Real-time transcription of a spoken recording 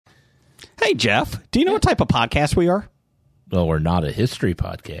Hey, Jeff, do you know what type of podcast we are? Well, we're not a history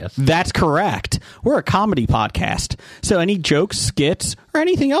podcast. That's correct. We're a comedy podcast. So any jokes, skits, or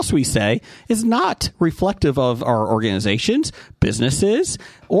anything else we say is not reflective of our organizations, businesses,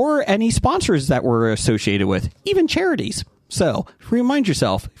 or any sponsors that we're associated with, even charities. So remind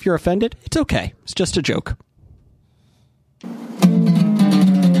yourself, if you're offended, it's okay. It's just a joke.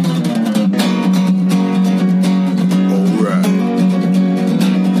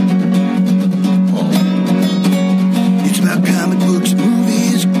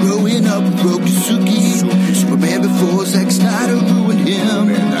 Broke Suzuki, Superman before Zack Snyder ruined him.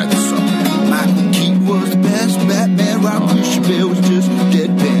 Michael Keaton was the best Batman, while Christian Bale was just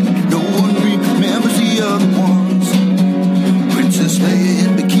deadpan. No one remembers the other ones. Princess Leia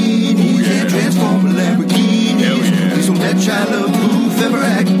in bikinis and Transformer Lamborghinis. Please don't let Shia LaBeouf ever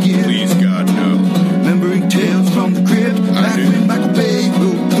act again. Please, God, no. Remembering Tales from the Crypt, back when Michael Bay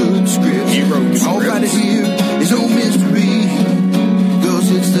wrote good scripts. He wrote scripts. All right here is no mystery.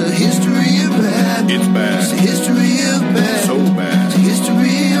 It's the history of bad. It's bad. It's the history of bad. So bad. It's the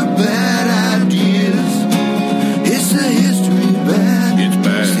history of bad ideas. It's the history of bad. It's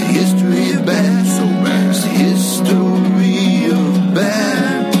bad. It's the history of bad. So bad. It's the history of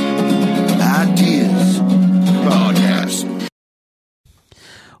bad ideas. Podcast.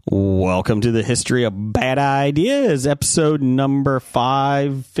 Welcome to the History of Bad Ideas, episode number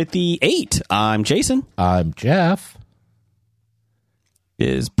 558. I'm Jason. I'm Jeff.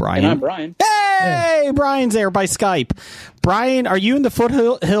 Is Brian. And I'm Brian. Hey, Brian's there by Skype. Brian, are you in the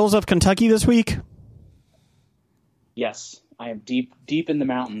foothills of Kentucky this week? Yes, I am deep in the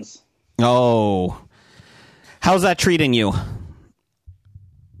mountains. Oh, how's that treating you?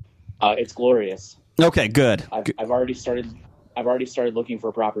 It's glorious. Okay, good. I've already started looking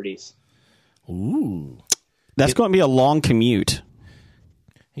for properties. Ooh, that's going to be a long commute.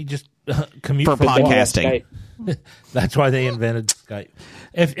 He just commute for podcasting. That's why they invented Skype.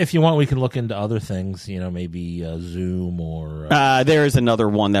 If you want, we can look into other things. You know, maybe Zoom or. There is another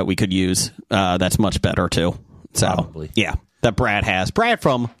one that we could use. That's much better too. So, probably. Yeah, that Brad has. Brad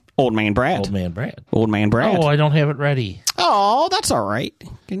from Old Man Brad. Old Man Brad. Old Man Brad. Oh, I don't have it ready. Oh, that's all right.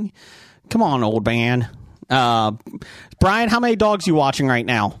 Come on, old man. Brian, how many dogs you watching right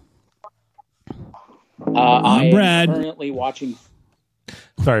now? I am Brad. Currently watching.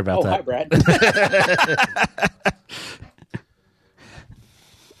 Sorry about that. Hi, Brad.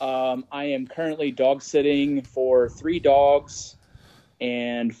 I am currently dog sitting for 3 dogs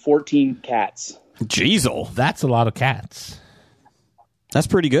and 14 cats. Jeezel. That's a lot of cats. That's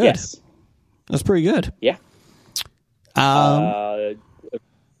pretty good. Yes. That's pretty good. Yeah. A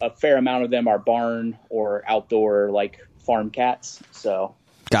fair amount of them are barn or outdoor, like farm cats. So.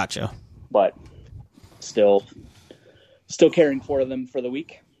 Gotcha. But still caring for them for the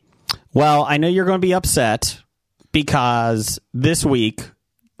week. Well, I know you're going to be upset because this week,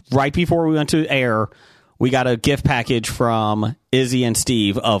 right before we went to air, we got a gift package from Izzy and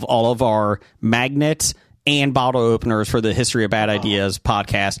Steve of all of our magnets and bottle openers for the History of Bad Ideas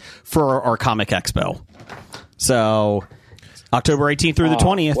podcast for our Comic Expo. So, October 18th through the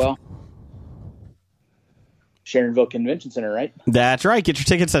 20th. Well, Sharonville Convention Center, right? That's right. Get your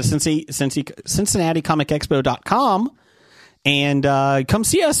tickets at CincinnatiComicExpo.com and come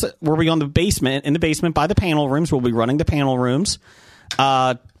see us. We'll be in the basement by the panel rooms. We'll be running the panel rooms.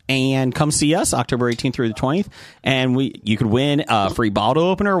 And come see us October 18th through the 20th. And you could win a free bottle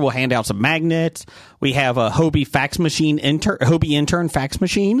opener. We'll hand out some magnets. We have a Hobie intern fax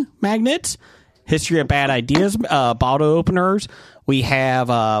machine magnets. History of Bad Ideas bottle openers. We have,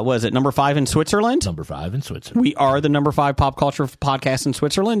 number 5 in Switzerland? Number 5 in Switzerland. We are the number 5 pop culture podcast in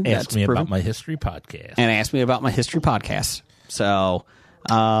Switzerland. Ask me about my history podcast. And ask me about my history podcast. So,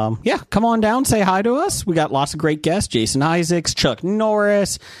 come on down, say hi to us. We got lots of great guests. Jason Isaacs, Chuck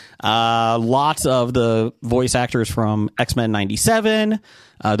Norris, lots of the voice actors from X-Men 97,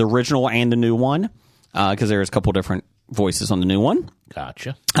 the original and the new one, because there's a couple different voices on the new one.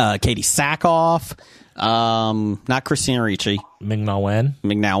 Gotcha. Katie Sackhoff, not Christina Ricci. Ming-Na Wen.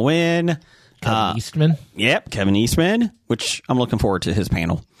 Kevin Eastman. Yep, Kevin Eastman, which I'm looking forward to his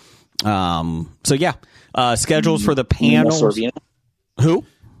panel. Schedules for the panels. Mina Sorvino. Who?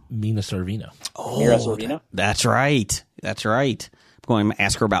 Mina Sorvino. Oh, Mira Sorvino. That's right. I'm going to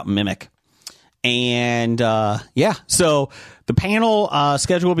ask her about Mimic. And, so the panel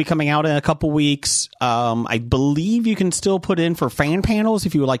schedule will be coming out in a couple weeks. I believe you can still put in for fan panels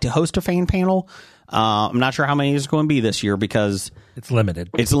if you would like to host a fan panel. I'm not sure how many is going to be this year because it's limited.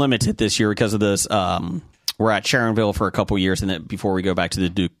 It's limited this year because of this. We're at Sharonville for a couple years and then before we go back to the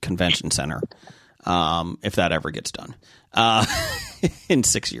Duke Convention Center. if that ever gets done. In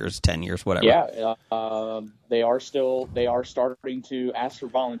 6 years, 10 years, whatever. Yeah, they are starting to ask for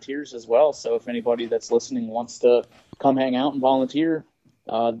volunteers as well. So if anybody that's listening wants to come hang out and volunteer,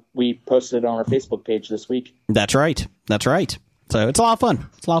 we posted it on our Facebook page this week. That's right. So it's a lot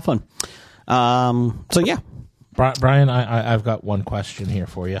of fun. So yeah. Brian, I've got one question here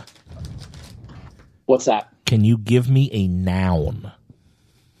for you. What's that? Can you give me a noun?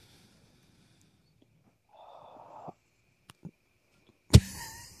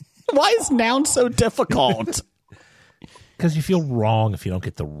 Why is noun so difficult? Because you feel wrong if you don't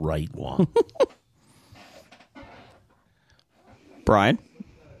get the right one. Brian?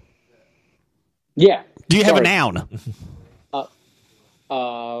 Yeah. Do you have a noun?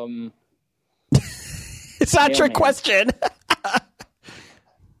 It's not your question.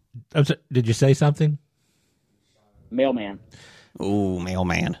 Did you say something? Mailman. Ooh,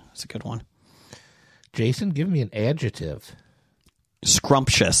 mailman. That's a good one. Jason, give me an adjective.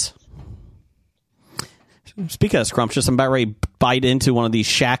 Scrumptious. Speaking of scrumptious, I'm about ready to bite into one of these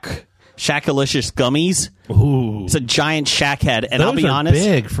Shackalicious gummies. Ooh. It's a giant shack head, and Those I'll be are honest,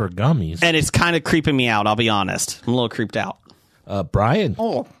 big for gummies. and it's kind of creeping me out. I'll be honest. I'm a little creeped out. Brian,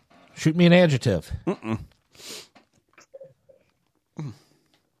 shoot me an adjective.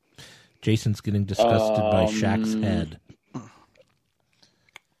 Jason's getting disgusted by Shaq's head.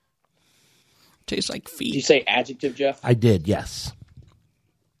 Tastes like feet. Did you say adjective, Jeff? I did, yes.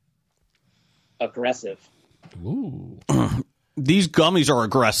 Aggressive. Ooh. These gummies are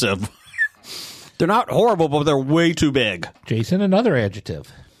aggressive. They're not horrible, but they're way too big. Jason, another adjective.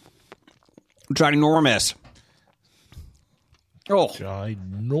 Ginormous. Oh,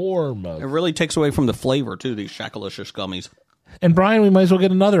 Ginormous. it really takes away from the flavor, too, these Shackalicious gummies. And Brian, we might as well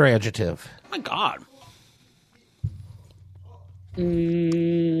get another adjective. Oh, my God.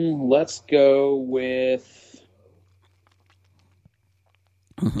 Let's go with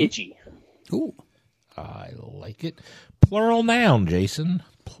itchy. Ooh. I like it. Plural noun, Jason.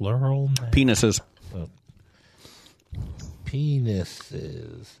 Plural noun. Penises.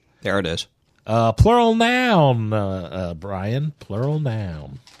 Penises. There it is. Plural noun, Brian. Plural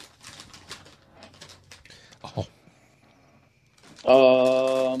noun.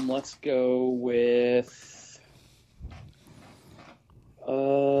 Oh. Let's go with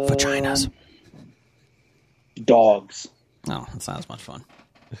Vaginas. dogs. No, that's not as much fun.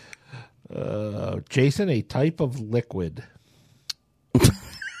 Jason, a type of liquid.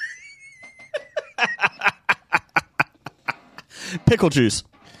 Pickle juice.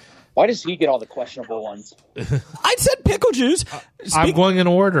 Why does he get all the questionable ones? I said pickle juice. I'm going in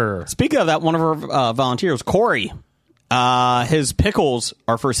order. Speaking of that, one of our volunteers, Corey, his pickles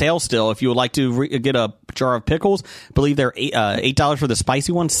are for sale still. If you would like to get a jar of pickles, I believe they're $8 for the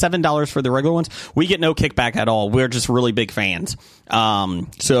spicy ones, $7 for the regular ones. We get no kickback at all. We're just really big fans.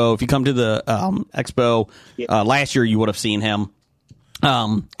 So if you come to the expo last year, you would have seen him.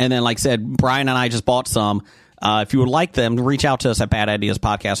 And then, like I said, Brian and I just bought some. If you would like them, reach out to us at Bad Ideas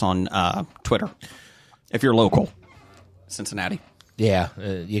Podcast on Twitter. If you're local, Cincinnati. Yeah,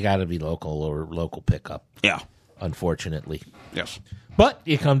 you got to be local or local pickup. Yeah. Unfortunately. Yes. But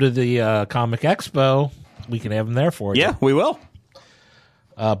you come to the Comic Expo, we can have them there for you. Yeah, we will.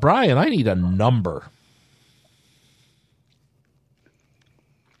 Brian, I need a number.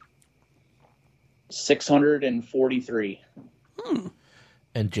 643.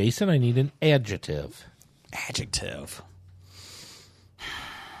 And Jason, I need an adjective. Adjective.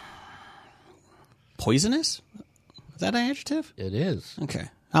 Poisonous? Is that an adjective? It is. Okay.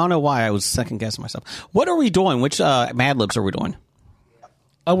 I don't know why I was second guessing myself. What are we doing? Which Mad Libs are we doing?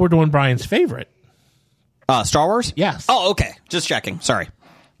 Oh, we're doing Brian's favorite. Star Wars? Yes. Oh, okay. Just checking. Sorry.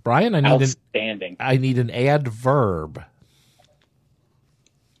 Brian, I Outstanding. need an adverb.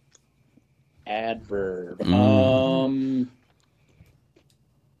 Adverb.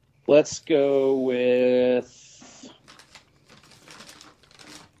 Let's go with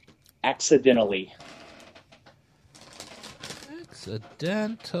accidentally.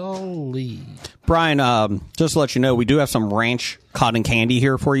 Accidentally. Brian, just to let you know, we do have some ranch cotton candy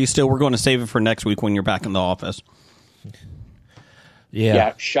here for you still. We're going to save it for next week when you're back in the office.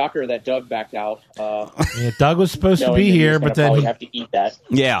 Yeah. Shocker that Doug backed out. Yeah, Doug was supposed to knowing be that he here, was gonna but then probably have to eat that.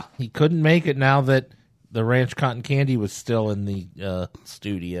 Yeah. he couldn't make it now that the ranch cotton candy was still in the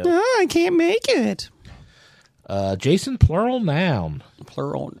studio. I can't make it. Jason, plural noun.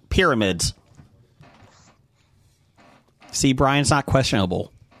 Plural. Pyramids. See, Brian's not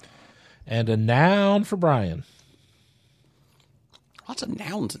questionable. And a noun for Brian. Lots of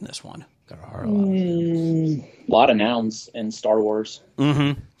nouns in this one. There are a lot. A lot of nouns in Star Wars.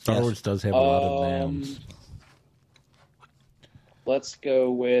 Mm-hmm. Star Wars does have a lot of nouns. Let's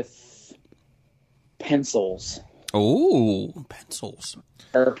go with pencils. Oh, pencils.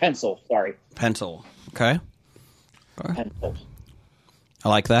 Or pencil, sorry. Pencil. Okay. Pencil. I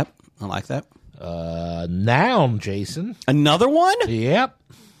like that. Noun, Jason. Another one? Yep.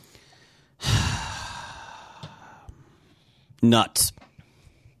 Nuts.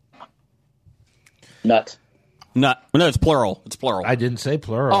 Nut. No, it's plural. I didn't say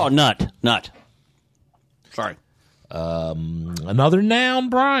plural. Oh, nut. Sorry. Another noun,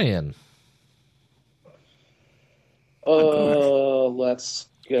 Brian. Let's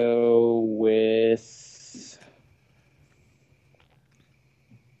go with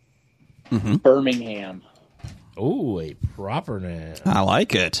Birmingham. Oh, a proper noun. I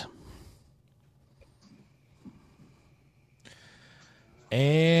like it.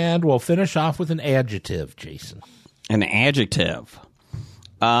 And we'll finish off with an adjective, Jason. An adjective.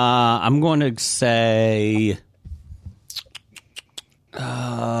 I'm going to say...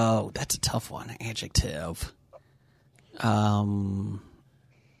 Oh, that's a tough one. Adjective.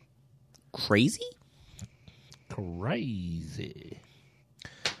 Crazy? Crazy.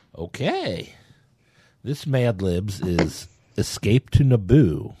 Okay. This Mad Libs is Escape to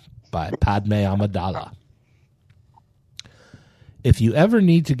Naboo by Padme Amidala. If you ever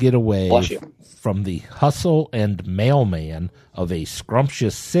need to get away from the hustle and mailman of a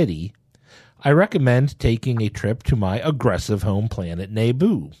scrumptious city, I recommend taking a trip to my aggressive home planet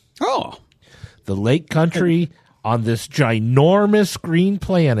Naboo. Oh. The lake country on this ginormous green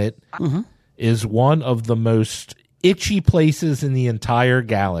planet is one of the most itchy places in the entire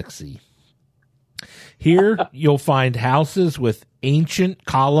galaxy. Here you'll find houses with ancient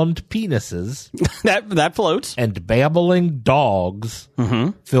columned penises that floats, and babbling dogs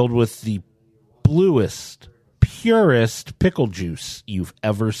filled with the bluest, purest pickle juice you've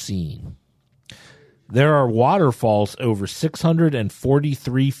ever seen. There are waterfalls over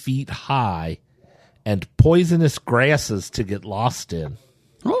 643 feet high and poisonous grasses to get lost in.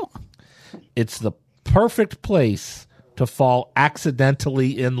 Oh. It's the perfect place to fall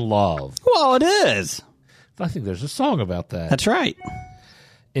accidentally in love. Well, it is. I think there's a song about that. That's right.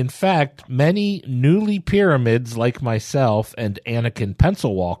 In fact, many newly pyramids like myself and Anakin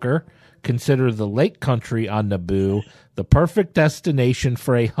Pencilwalker consider the lake country on Naboo the perfect destination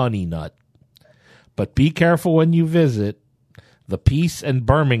for a honey nut. But be careful when you visit. The Peace and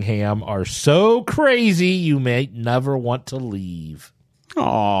Birmingham are so crazy you may never want to leave.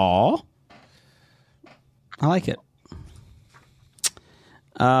 Aww. I like it.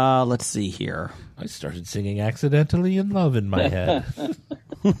 Let's see here. I started singing Accidentally in Love in my head.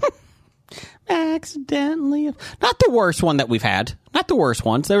 Accidentally. Not the worst one that we've had. Not the worst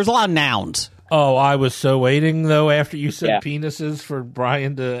ones. There was a lot of nouns. Oh, I was so waiting, though, after you said penises for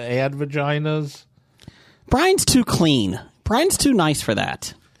Brian to add vaginas. Brian's too clean. Brian's too nice for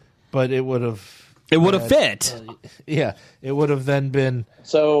that. But it would have... It would have fit. Yeah, it would have then been...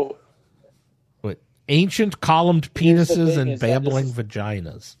 So... Ancient columned penises and babbling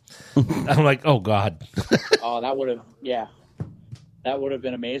vaginas. I'm like, oh, God. Oh, that would have... Yeah. That would have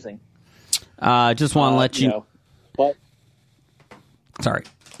been amazing. Just want to let you... know, but... Sorry,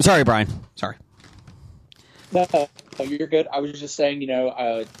 Brian. Sorry. No, you're good. I was just saying,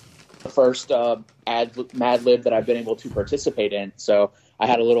 the first Mad Lib that I've been able to participate in. So I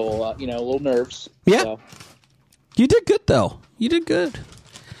had a little nerves. Yeah. So. You did good, though. You did good.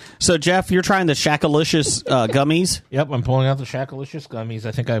 So, Jeff, you're trying the Shakalicious gummies? Yep, I'm pulling out the Shakalicious gummies.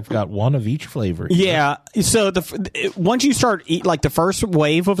 I think I've got one of each flavor here. Yeah. So, once you start eat like the first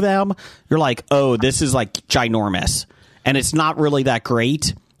wave of them, you're like, oh, this is like ginormous. And it's not really that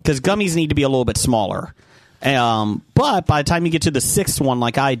great because gummies need to be a little bit smaller. But by the time you get to the sixth one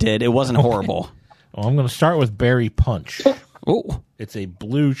like I did, it wasn't horrible. Well, I'm going to start with Berry Punch. Oh. It's a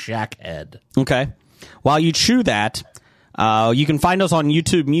blue shack head. Okay. While you chew that... you can find us on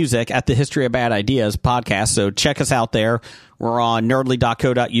YouTube Music at the History of Bad Ideas podcast, so check us out there. We're on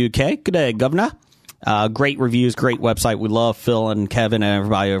nerdly.co.uk. Good day, Governor. Great reviews, great website. We love Phil and Kevin and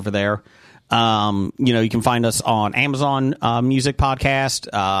everybody over there. You can find us on Amazon Music Podcast,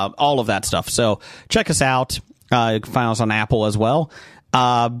 all of that stuff. So check us out. You can find us on Apple as well.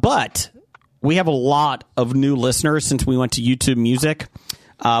 But we have a lot of new listeners since we went to YouTube Music.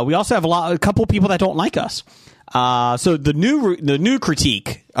 We also have a couple people that don't like us. So the new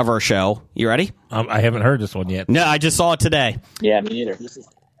critique of our show. You ready? I haven't heard this one yet. No, I just saw it today. Yeah, me neither.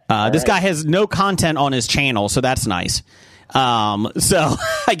 This guy has no content on his channel, so that's nice. So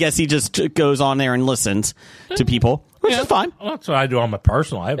I guess he just goes on there and listens to people. which is fine. Well, that's what I do on my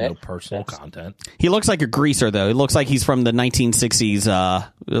personal. I have no personal content. He looks like a greaser, though. He looks like he's from the 1960s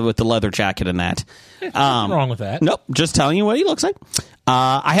with the leather jacket and that. Nothing wrong with that. Nope, just telling you what he looks like.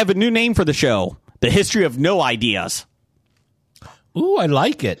 I have a new name for the show, The History of No Ideas. Ooh, I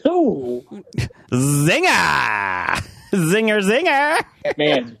like it. Ooh, Zinger! Zinger, zinger!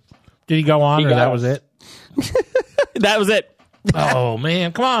 man. Did he go on, He or got that us. was it? That was it. Oh,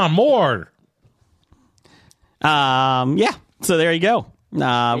 man. Come on, more. Yeah, so there you go.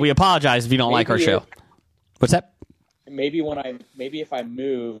 We apologize if you don't like our show. What's that? Maybe if I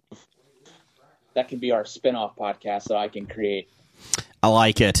move, that can be our spin-off podcast that I can create. I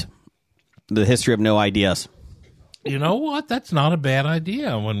like it. The History of No Ideas. You know what? That's not a bad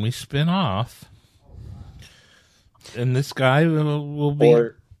idea when we spin off. And this guy will be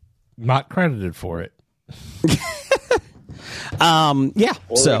not credited for it. Yeah.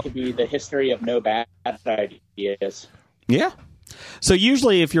 Or So it could be the history of no bad ideas. yeah. So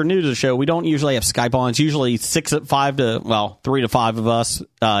usually, if you're new to the show, we don't usually have Skype on. It's usually 3 to 5 of us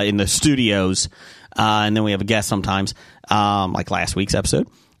in the studios, and then we have a guest sometimes, like last week's episode.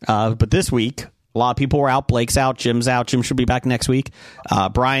 But this week, a lot of people were out. Blake's out. Jim's out. Jim should be back next week.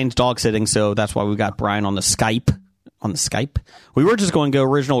 Brian's dog sitting, so that's why we got Brian on the Skype. We were just going to go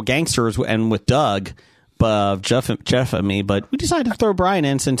original gangsters and with Doug, Jeff and me, but we decided to throw Brian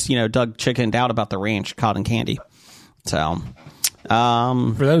in since Doug chickened out about the ranch cotton candy. So,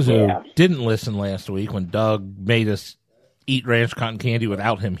 For those who didn't listen last week when Doug made us eat ranch cotton candy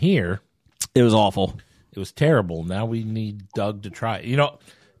without him here, it was awful. it was terrible. Now we need Doug to try it.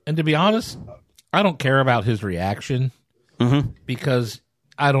 And to be honest, I don't care about his reaction because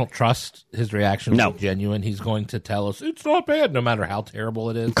I don't trust his reaction to be genuine. He's going to tell us it's not bad, no matter how terrible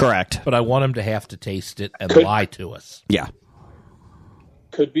it is. Correct. But I want him to have to taste it and lie to us. Yeah.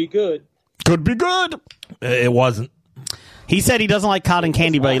 Could be good. Could be good. It wasn't. He said he doesn't like cotton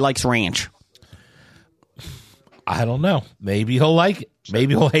candy, but he likes ranch. I don't know. Maybe he'll like it.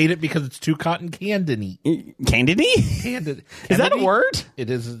 Maybe he'll hate it because it's too cotton candy. Candy? Candid. Is that a word? It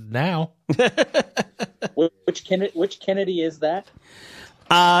is now. Which Kennedy is that?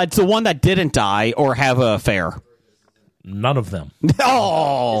 It's the one that didn't die or have an affair. None of them.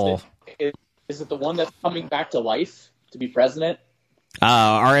 Oh. Is it the one that's coming back to life to be president?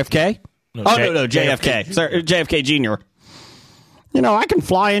 RFK? No, No, JFK. Sorry, JFK Jr. I can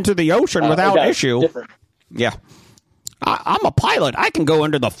fly into the ocean without issue. Different. Yeah. I'm a pilot. I can go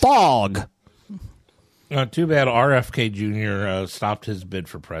into the fog. Too bad RFK Jr. Stopped his bid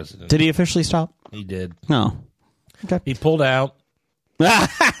for president. Did he officially stop? He did. No. Okay. He pulled out.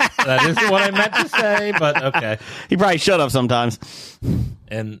 That isn't what I meant to say, but okay. He probably should have sometimes.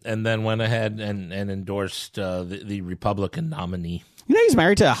 And then went ahead and endorsed the Republican nominee. He's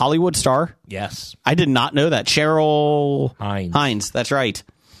married to a Hollywood star? Yes. I did not know that. Cheryl Hines. That's right.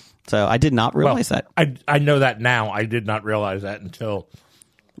 So I did not realize that. I know that now. I did not realize that until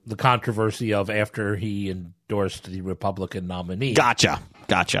the controversy of after he endorsed the Republican nominee. Gotcha.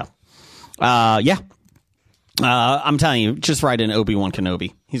 Yeah. I'm telling you, just write in Obi-Wan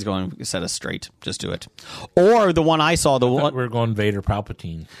Kenobi. He's going to set us straight. Just do it. Or the one I saw, We're going Vader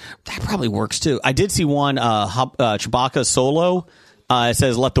Palpatine. That probably works too. I did see one, Chewbacca Solo. It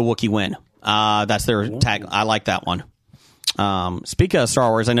says, let the Wookiee win. That's their tag. I like that one. Speaking of Star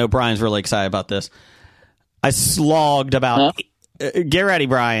Wars, I know Brian's really excited about this. I slogged about... get ready,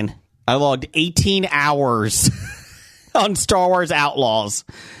 Brian. I logged 18 hours on Star Wars Outlaws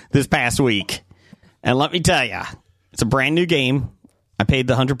this past week. And let me tell you, it's a brand new game. I paid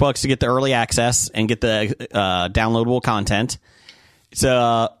the $100 to get the early access and get the downloadable content. It's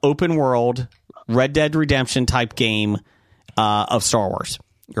a open world Red Dead Redemption type game of Star Wars.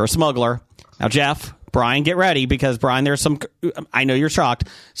 You're a smuggler. Now, Jeff, Brian, get ready because Brian, there's some. I know you're shocked.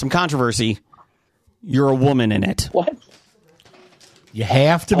 Some controversy. You're a woman in it. What? You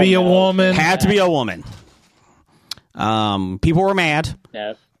have to be a woman. Have to be a woman. People were mad.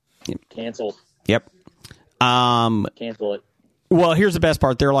 No. Cancel. Yep. Cancel it. Well, here's the best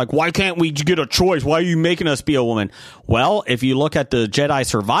part. They're like, why can't we get a choice? Why are you making us be a woman? Well, if you look at the Jedi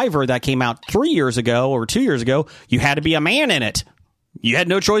Survivor that came out 3 years ago or 2 years ago, you had to be a man in it. You had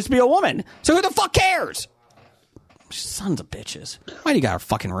no choice to be a woman. So who the fuck cares? Sons of bitches. Why do you gotta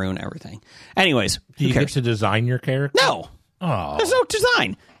fucking ruin everything? Anyways, Do you get to design your character? No. Oh. There's no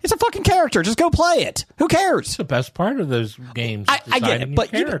design. It's a fucking character. Just go play it. Who cares? The best part of those games. I get it, but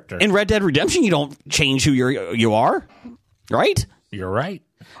character. in Red Dead Redemption, you don't change who you are, right? You're right.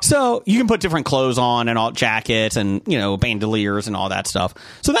 So you can put different clothes on and all jackets and bandoliers and all that stuff.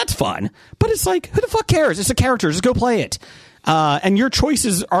 So that's fun. But it's like, who the fuck cares? It's a character. Just go play it. And your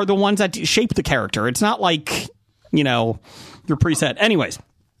choices are the ones that shape the character. It's not like you're preset. Anyways,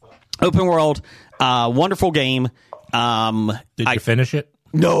 open world, wonderful game. Did you finish it?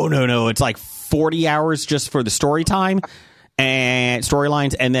 No. It's like 40 hours just for the story time and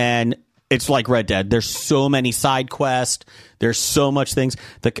storylines, and then it's like Red Dead. There's so many side quests. There's so much things.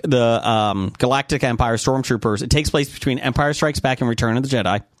 The Galactic Empire Stormtroopers. It takes place between Empire Strikes Back and Return of the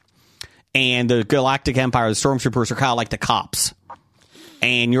Jedi. And the Galactic Empire, the Stormtroopers are kind of like the cops.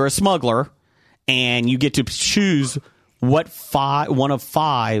 And you're a smuggler, and you get to choose what one of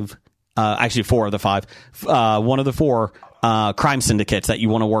five, actually 4 of the 5, one of the 4 crime syndicates that you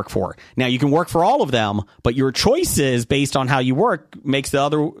want to work for. Now, you can work for all of them, but your choices based on how you work makes the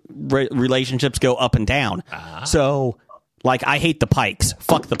other relationships go up and down. So, like, I hate the Pikes.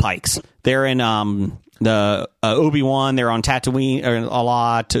 Fuck the Pikes. They're in the Obi-Wan. They're on Tatooine a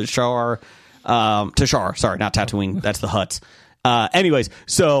lot. Tashar. Sorry, not Tatooine. That's the Hutts. Anyways,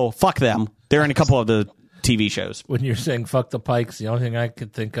 so fuck them. They're in a couple of the TV shows. When you're saying fuck the Pikes, the only thing I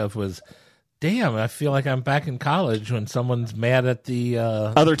could think of was, damn, I feel like I'm back in college when someone's mad at the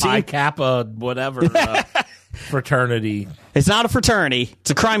other team, Pi Kappa, whatever fraternity. It's not a fraternity.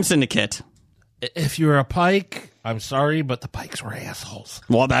 It's a crime syndicate. If you're a Pike, I'm sorry, but the Pikes were assholes.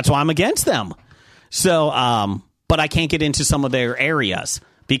 Well, that's why I'm against them. So, but I can't get into some of their areas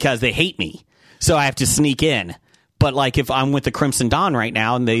because they hate me. So I have to sneak in. But like if I'm with the Crimson Dawn right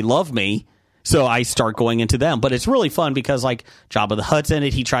now and they love me, so I start going into them. But it's really fun because like Jabba the Hutt's in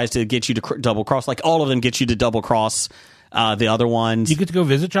it. He tries to get you to double cross. Like all of them get you to double cross the other ones. You get to go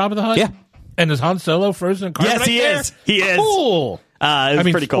visit Jabba the Hutt? Yeah. And is Han Solo frozen in carbonite? Yes, he there? is. He is. Cool. It's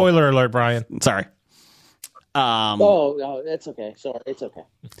pretty cool. Spoiler alert, Brian. Sorry. No, it's okay. Sorry, it's okay.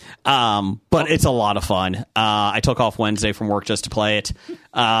 But it's a lot of fun. I took off Wednesday from work just to play it.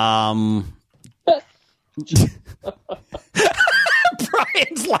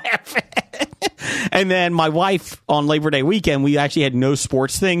 Brian's laughing. And then my wife on Labor Day weekend, we actually had no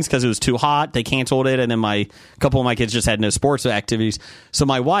sports things because it was too hot. They canceled it, and then a couple of my kids just had no sports activities. So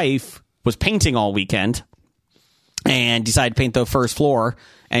my wife was painting all weekend and decided to paint the first floor,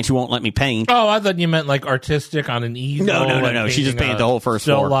 and she won't let me paint. Oh, I thought you meant like artistic on an easel. No. She just painted the whole first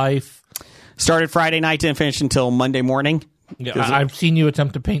still floor. Life. Started Friday night, didn't finish until Monday morning. Yeah, I've seen you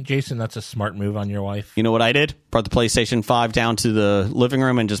attempt to paint, Jason. That's a smart move on your wife. You know what I did? Brought the PlayStation 5 down to the living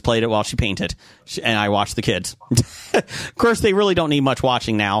room and just played it while she painted. And I watched the kids. Of course, they really don't need much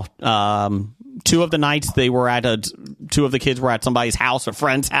watching now. 2 of the nights they were at 2 of the kids were at somebody's house, a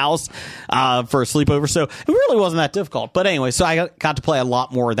friend's house, for a sleepover. So it really wasn't that difficult. But anyway, so I got to play a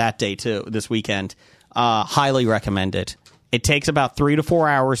lot more that day too, this weekend. Highly recommend it. It takes about 3 to 4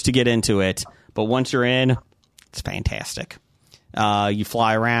 hours to get into it. But once you're in, it's fantastic. You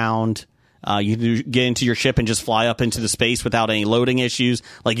fly around. You get into your ship and just fly up into the space without any loading issues.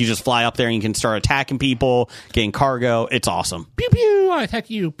 Like you just fly up there and you can start attacking people, getting cargo. It's awesome. Pew pew, I attack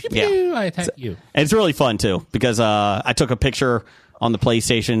you. Pew pew, I attack you. And it's really fun too because I took a picture on the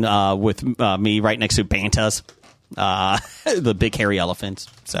PlayStation with me right next to Bantas, the big hairy elephants.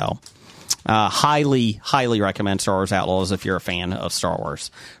 So highly recommend Star Wars Outlaws if you're a fan of Star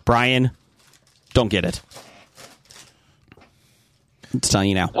Wars. Brian, don't get it. It's telling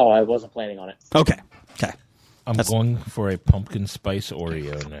you now. Oh, I wasn't planning on it. Okay. I'm going for a pumpkin spice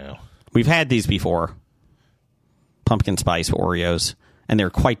Oreo now. We've had these before. Pumpkin spice Oreos, and they're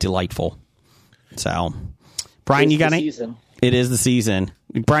quite delightful. So, Brian, you got any? Season. It is the season.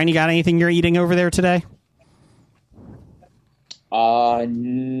 Brian, you got anything you're eating over there today?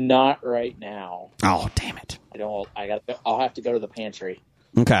 Not right now. Oh, damn it. I'll have to go to the pantry.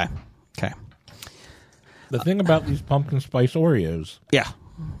 Okay. The thing about these pumpkin spice Oreos, Yeah.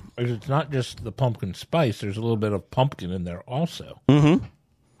 is it's not just the pumpkin spice. There's a little bit of pumpkin in there also. Mm-hmm.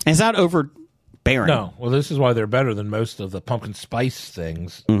 It's not overbearing. No. Well, this is why they're better than most of the pumpkin spice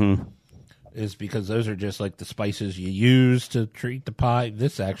things. Mm-hmm. Is because those are just like the spices you use to treat the pie.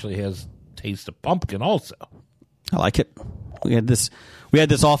 This actually has taste of pumpkin also. I like it. We had this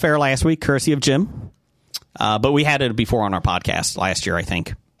off air last week, courtesy of Jim. But we had it before on our podcast last year, I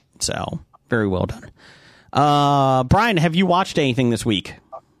think. So very well done. Brian, have you watched anything this week?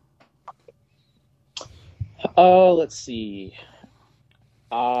 Let's see.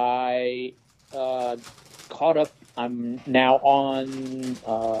 I caught up. I'm now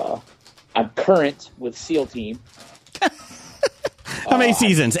on. I'm current with SEAL Team. How many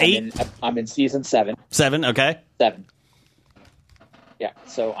seasons? 8? I'm in season 7. 7. Okay. 7. Yeah.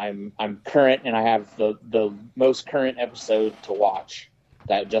 So I'm current, and I have the most current episode to watch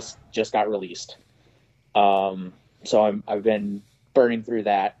that just got released. So I've been burning through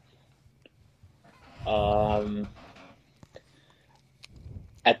that.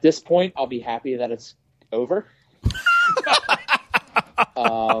 At this point, I'll be happy that it's over.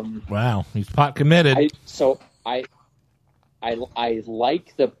 Wow, he's pot committed. I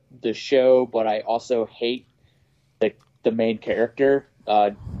like the show, but I also hate the main character,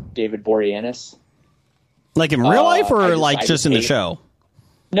 David Boreanaz. Like in real life, or I just in the show?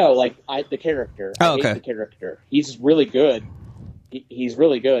 No, like the character. I hate the character. He's really good. He's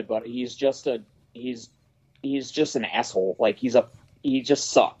really good, but he's just an asshole. Like he just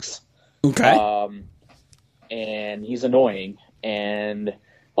sucks. Okay. And he's annoying, and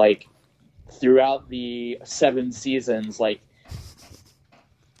like throughout the 7 seasons, like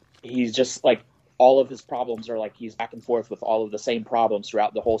he's just like all of his problems are like he's back and forth with all of the same problems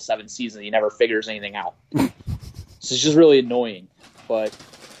throughout the whole 7 seasons. He never figures anything out. So it's just really annoying. But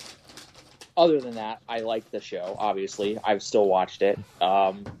other than that, I like the show. Obviously, I've still watched it.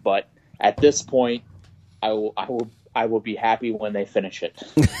 But at this point, I will be happy when they finish it.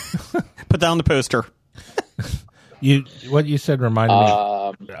 Put that on the poster. What you said reminded me.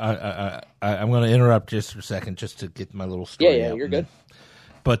 I'm going to interrupt just for a second, just to get my little story. Yeah, out. you're good.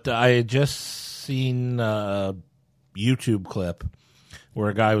 But I had just seen a YouTube clip where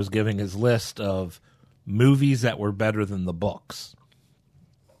a guy was giving his list of movies that were better than the books,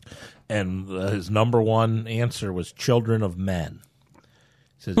 and his number one answer was Children of Men.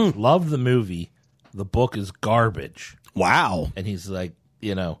 He says, "Love the movie, the book is garbage." Wow. And he's like,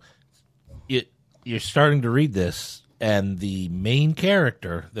 you're starting to read this, and the main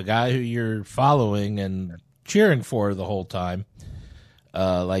character, the guy who you're following and cheering for the whole time,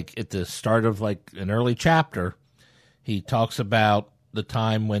 like at the start of like an early chapter, he talks about the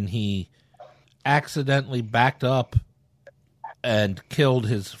time when he accidentally backed up and killed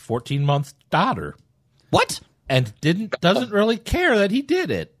his 14-month daughter. What? And doesn't really care that he did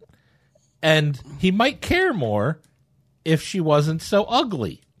it. And he might care more if she wasn't so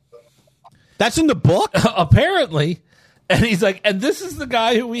ugly. That's in the book? Apparently. And he's like, and this is the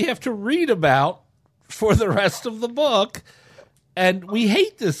guy who we have to read about for the rest of the book. And we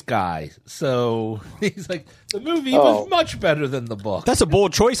hate this guy. So he's like, the movie was much better than the book. That's a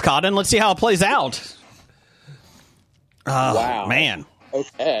bold choice, Cotton. Let's see how it plays out. Wow. Man.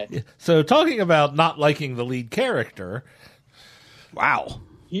 Okay. So talking about not liking the lead character. Wow.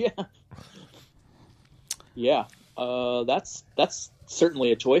 Yeah. Yeah. That's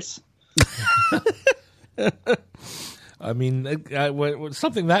certainly a choice. I mean,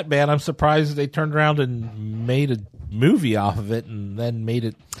 something that bad, I'm surprised they turned around and made a movie off of it and then made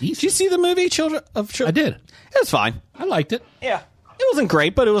it decent. Did you see the movie Children of Children? I did. It was fine. I liked it. Yeah. It wasn't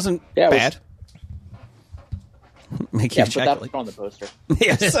great, but it wasn't bad. Make you Put that on the poster.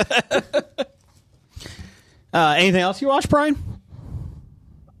 Yes. Anything else you watch, Brian?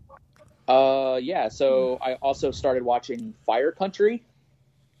 Yeah, so I also started watching Fire Country.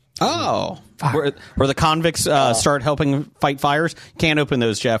 Oh, where the convicts start helping fight fires. Can't open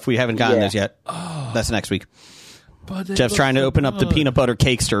those, Jeff. We haven't gotten those yet. That's next week. Jeff's trying to open up the peanut butter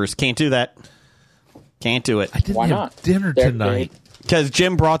cakesters. Can't do that. Can't do it. I didn't Why have not? dinner tonight. Because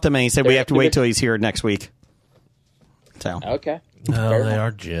Jim brought them and he said we have to wait till he's here next week. So Okay. No, they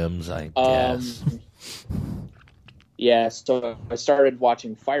are Jim's, I guess. Yeah, so I started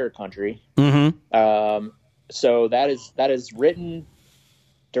watching Fire Country. Mm-hmm. So that is written,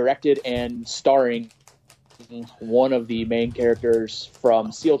 directed, and starring one of the main characters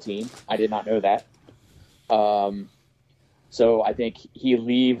from SEAL Team. I did not know that. So I think he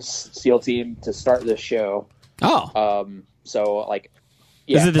leaves SEAL Team to start this show. Oh. So like,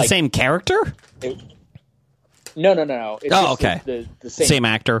 yeah, is it the same character? No. It's just okay. The same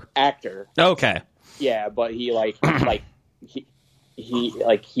actor. Okay. Yeah, but he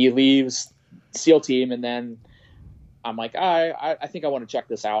he leaves SEAL Team, and then I'm like, I think I want to check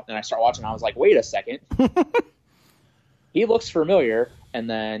this out, and I start watching. I was like, wait a second, he looks familiar, and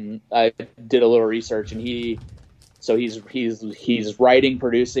then I did a little research, and he's writing,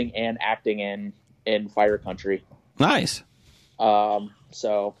 producing, and acting in Fire Country. Nice.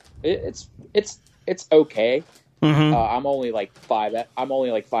 So it's okay. Mm-hmm. I'm only like 5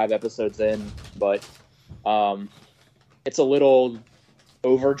 episodes in, but it's a little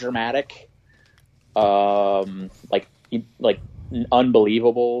over dramatic, like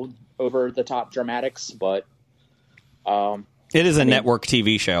unbelievable over the top dramatics, but it is a network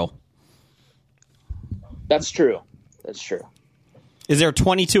TV show. That's true. Is there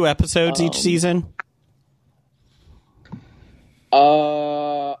 22 episodes each season?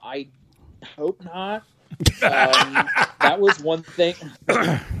 I hope not. That was one thing.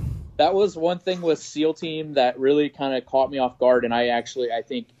 That was one thing with SEAL Team that really kind of caught me off guard, and I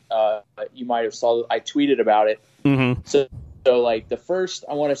think you might have saw. I tweeted about it. Mm-hmm. So like the first,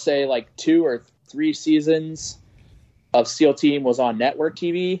 I want to say like 2 or 3 seasons, of SEAL Team was on network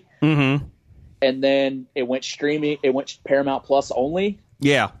TV, Mm-hmm. and then it went streaming. It went Paramount Plus only.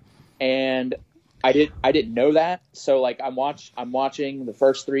 Yeah. And I didn't know that. So like I'm watching the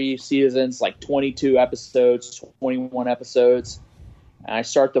first 3 seasons, like 22 episodes, 21 episodes. And I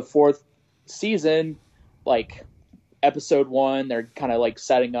start the 4th season, like episode 1, they're kind of like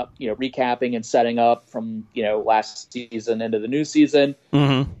setting up, recapping and setting up from, last season into the new season.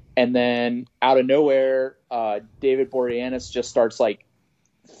 Mm-hmm. And then out of nowhere, David Boreanaz just starts like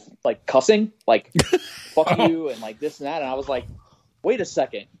cussing, like fuck you and like this and that. And I was like, wait a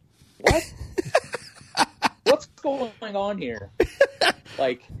second, what? What's going on here?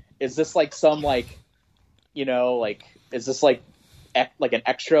 Like, is this like some like, is this like an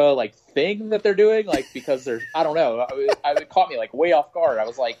extra like thing that they're doing? Like, because there's, I don't know. It caught me like way off guard. I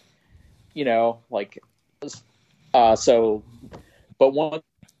was like, so, but once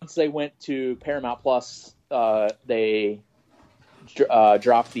they went to Paramount Plus, they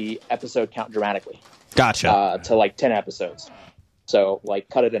dropped the episode count dramatically. Gotcha. To like 10 episodes. So like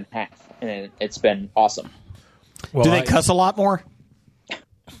cut it in half, and it's been awesome. Well, Do they cuss a lot more?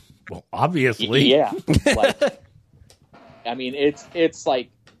 Well, obviously. Yeah. Like, I mean, it's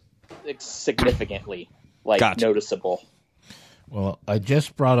like significantly noticeable. Well, I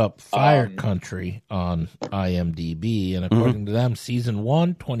just brought up Fire Country on IMDb, and according to them, season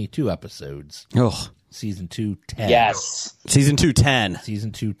 1, 22 episodes. Oh. Season 2, 10. Yes. Season 2, 10.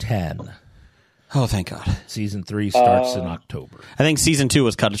 Season 2, 10. Oh, thank God. Season 3 starts in October. I think season 2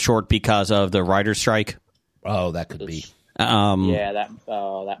 was cut short because of the writer's strike. Oh, that could be. Yeah,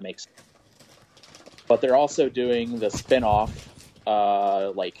 that makes sense. But they're also doing the spin-off,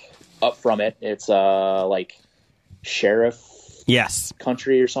 up from it. It's like Sheriff Yes.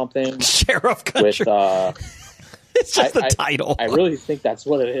 Country or something. Sheriff Country. With it's just the title. I really think that's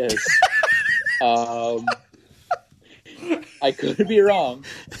what it is. I could be wrong.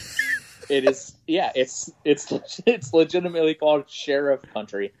 It is. Yeah, it's legitimately called Sheriff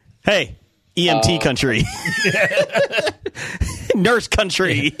Country. Hey, EMT Country. Nurse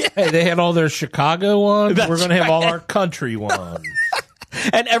Country. Hey, they had all their Chicago ones. That's We're going to have right. all our country ones.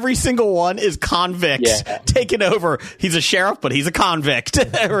 And every single one is convict taking over. He's a sheriff, but he's a convict.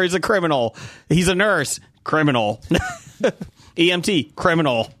 Or he's a criminal. He's a nurse. Criminal. EMT.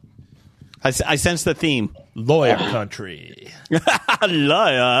 Criminal. I sense the theme. Lawyer Country.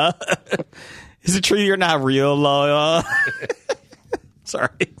 Lawyer. Is it true you're not real lawyer? Sorry.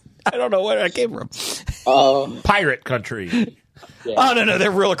 I don't know where that came from. Pirate Country. Yeah. Oh, no,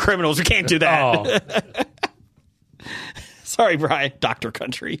 they're real criminals. We can't do that. Oh. Sorry, Brian. Dr.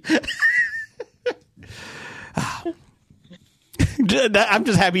 Country. I'm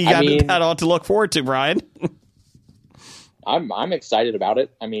just happy you got that all to look forward to, Brian. I'm excited about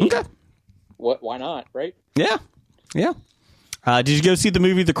it. I mean, why not, right? Yeah. Yeah. Did you go see the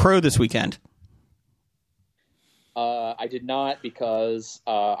movie The Crow this weekend? I did not because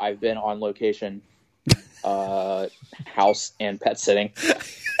I've been on location, house and pet sitting.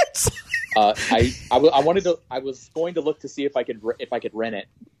 I was going to look to see if I could rent it.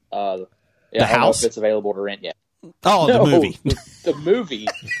 I don't know if it's available to rent yet. Oh, No, the movie. The movie.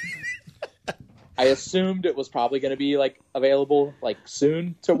 I assumed it was probably going to be like available like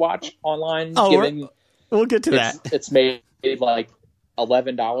soon to watch online. Oh, given we'll get to that. It's made like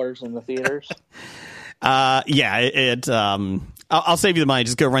 $11 in the theaters. Yeah. I'll save you the money.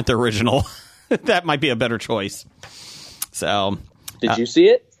 Just go rent the original. That might be a better choice. So, Did you see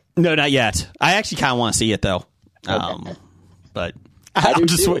it? No, not yet. I actually kind of want to see it though. Okay. But I I'm do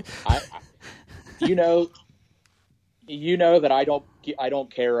just too. You know that I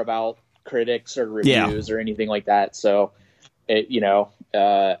don't care about critics or reviews or anything like that. So, if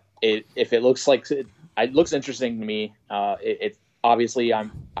it looks like it looks interesting to me. It obviously I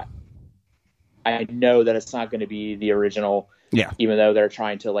know that it's not going to be the original. Yeah. Even though they're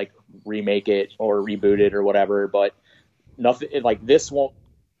trying to like remake it or reboot it or whatever, but nothing like this won't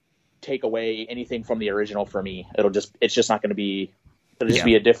take away anything from the original for me. It's just not going to be. It'll just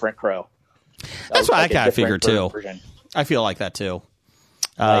be a different Crow. That's what I kind of figured too. Version. I feel like that too.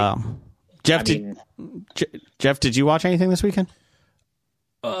 Jeff, Jeff, did you watch anything this weekend?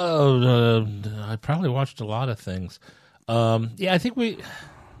 I probably watched a lot of things. I think we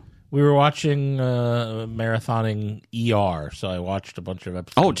were watching marathoning ER, so I watched a bunch of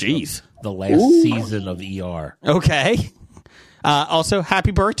episodes. Oh, geez. Of the last season of ER. Okay. Also, happy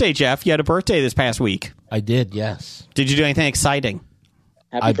birthday, Jeff. You had a birthday this past week. I did, yes. Did you do anything exciting?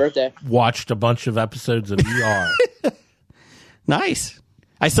 Happy birthday. Watched a bunch of episodes of ER. Nice.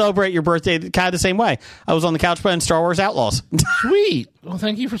 I celebrate your birthday kind of the same way. I was on the couch playing Star Wars Outlaws. Sweet. Well,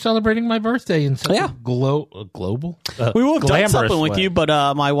 thank you for celebrating my birthday in such Yeah. a global. We would have done glamorous something with way. you, but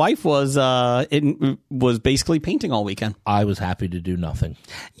my wife was basically painting all weekend. I was happy to do nothing.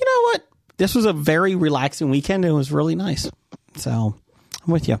 You know what? This was a very relaxing weekend. It was really nice. So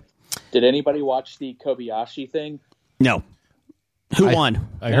I'm with you. Did anybody watch the Kobayashi thing? No. Who won?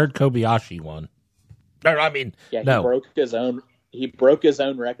 I heard Kobayashi won. Or, I mean, Yeah, no. He broke his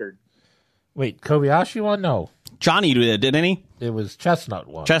own record. Wait, Kobayashi won? No. Johnny did, didn't he? It was Chestnut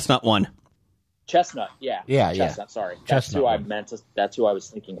won. Chestnut won. Chestnut, yeah. Yeah, Chestnut, sorry. Chestnut That's who I meant to, that's who I was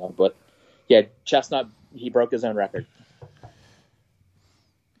thinking of. But yeah, Chestnut, he broke his own record.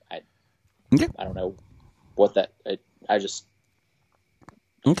 Okay. I don't know what that I just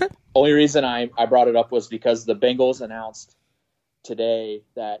Okay. only reason I brought it up was because the Bengals announced today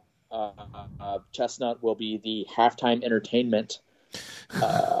that Chestnut will be the halftime entertainment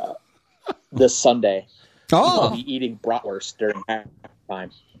this Sunday. Oh, He'll be eating bratwurst during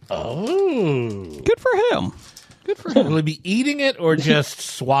halftime. Oh. good for him. Good for him. Will he be eating it or just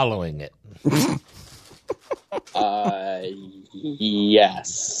swallowing it?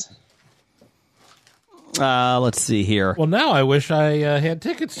 Yes. Let's see here. Well, now I wish I had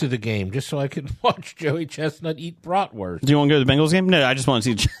tickets to the game just so I could watch Joey Chestnut eat bratwurst. Do you want to go to the Bengals game? No, I just want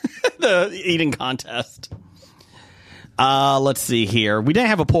to see the eating contest. Let's see here. We didn't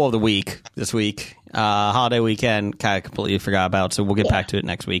have a poll of the week this week. Holiday weekend, kind of completely forgot about, so we'll get back to it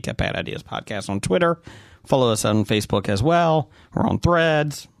next week at Bad Ideas Podcast on Twitter. Follow us on Facebook as well. We're on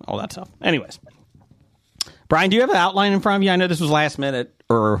Threads, all that stuff. Anyways. Brian, do you have an outline in front of you? I know this was last minute,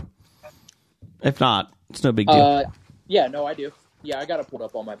 or if not, it's no big deal. Yeah, no, I do. Yeah, I got it pulled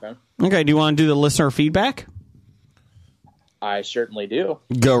up on my phone. Okay, do you want to do the listener feedback? I certainly do.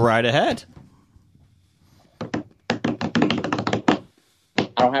 Go right ahead.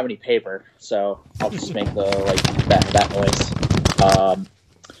 I don't have any paper, so I'll just make the that noise.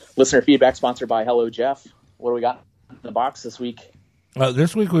 Listener feedback sponsored by Hello Jeff. What do we got in the box this week?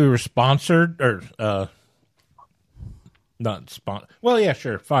 This week we were sponsored, or not sponsored. Well, yeah,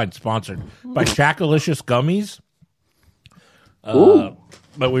 sure, fine, sponsored by Shackalicious Gummies.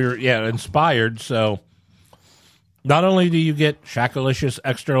 But we were, inspired. So not only do you get Shackalicious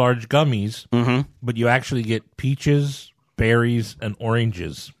extra large gummies, but you actually get peaches, berries, and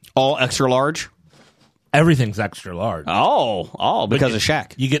oranges. All extra large? Everything's extra large. Oh, because of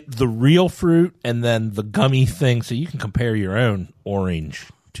Shaq. You get the real fruit and then the gummy thing, so you can compare your own orange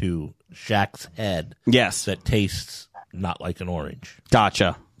to Shaq's head. Yes. That tastes not like an orange.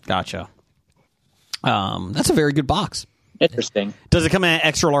 Gotcha. That's a very good box. Interesting. Does it come in an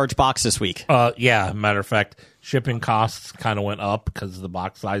extra large box this week? Yeah, matter of fact, shipping costs kind of went up because the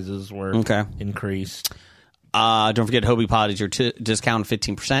box sizes were increased. Don't forget Hobie Pod is your discount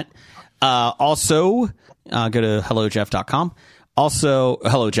 15%. Also, go to hellojeff.com. Also,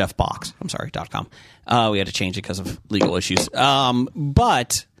 hellojeffbox. I'm sorry, .com. We had to change it because of legal issues.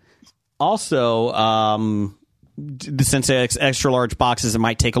 But also, since it's extra large boxes, it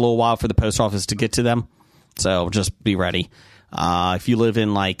might take a little while for the post office to get to them. So just be ready. If you live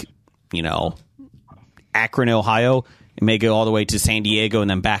in Akron, Ohio, it may go all the way to San Diego and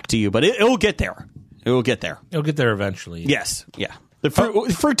then back to you, but it'll get there. It will get there. It'll get there eventually. Yes. Yeah. The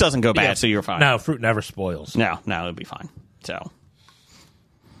fruit doesn't go bad, so you're fine. No, fruit never spoils. No, it'll be fine. So,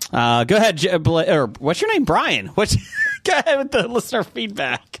 go ahead, or what's your name, Brian? Go ahead with the listener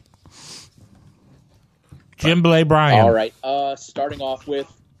feedback. Jim Blay Bryan. All right. Starting off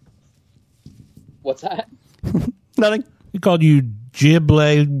with, what's that? Nothing. He called you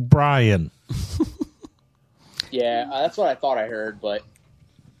Jiblay Bryan. Yeah, that's what I thought I heard, but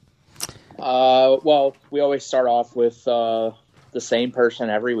well, we always start off with the same person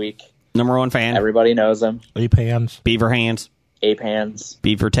every week. Number one fan. Everybody knows him. Ape hands. Beaver hands. Ape hands.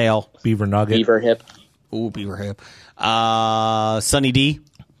 Beaver tail. Beaver nugget. Beaver hip. Ooh, beaver hip. Sunny D.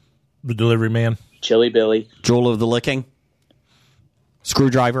 The delivery man. Chili Billy. Jewel of the licking.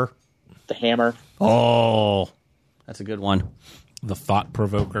 Screwdriver. The hammer. Oh, that's a good one. The thought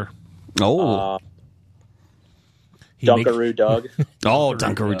provoker. Oh. Dunkaroo Doug. Oh,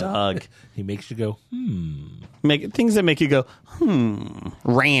 Dunkaroo Doug. He makes you go, Things that make you go,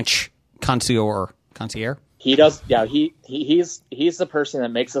 Ranch concierge. He does. Yeah, he's the person that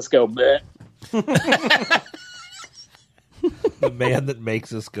makes us go bleh. The man that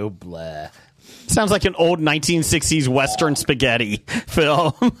makes us go blah. Sounds like an old 1960s Western spaghetti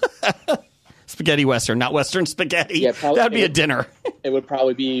film. Spaghetti Western, not Western spaghetti. Yeah, that'd be a dinner. It would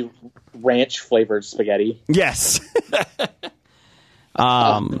probably be ranch flavored spaghetti. Yes.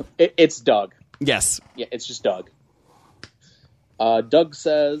 It's Doug. Yes. Yeah, it's just Doug. Doug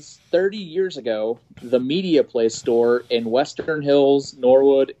says 30 years ago, the Media Play store in Western Hills,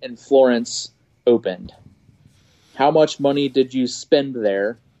 Norwood, and Florence opened. How much money did you spend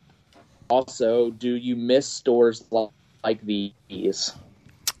there? Also, do you miss stores like these?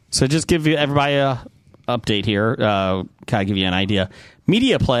 So just give everybody a update here. Kind of give you an idea.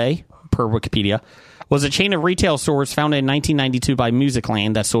 Media Play, per Wikipedia, was a chain of retail stores founded in 1992 by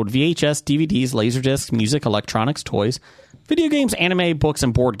Musicland that sold VHS, DVDs, Laserdiscs, music, electronics, toys, video games, anime, books,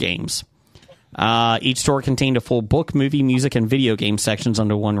 and board games. Each store contained a full book, movie, music, and video game sections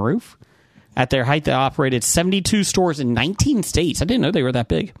under one roof. At their height, they operated 72 stores in 19 states. I didn't know they were that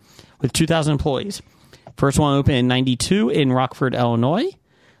big, with 2,000 employees. First one opened in 92 in Rockford, Illinois.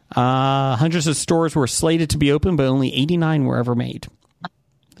 Hundreds of stores were slated to be open, but only 89 were ever made.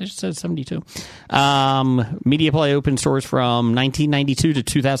 They just said 72. Media Play opened stores from 1992 to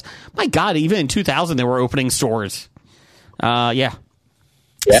 2000. My God, even in 2000, they were opening stores. Yeah.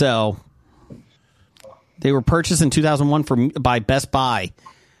 So they were purchased in 2001 by Best Buy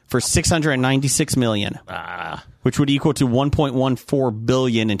for $696 million, which would equal to $1.14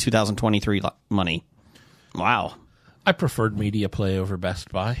 billion in 2023 money. Wow. I preferred Media Play over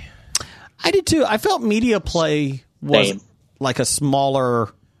Best Buy. I did too. I felt Media Play was Same. like a smaller,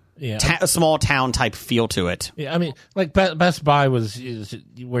 a small town type feel to it. Yeah, I mean, like Best Buy is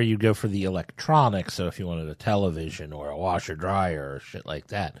where you go for the electronics. So if you wanted a television or a washer dryer or shit like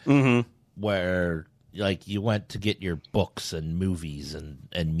that, where like you went to get your books and movies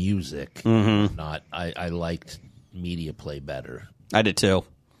and music. Not, I liked Media Play better. I did too.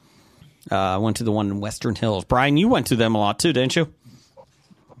 I went to the one in Western Hills. Brian, you went to them a lot too, didn't you?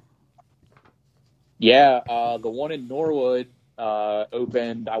 Yeah, the one in Norwood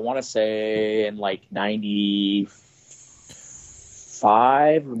opened, I want to say, in like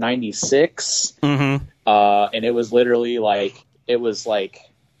 95 or 96. And it was literally like, it was like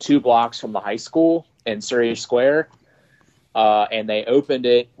 2 blocks from the high school in Surrey Square. And they opened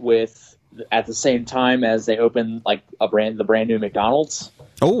it at the same time as they opened like the brand new McDonald's.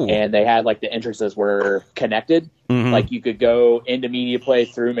 Oh, and they had like the entrances were connected. Like you could go into Media Play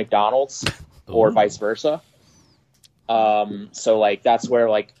through McDonald's or vice versa. So like that's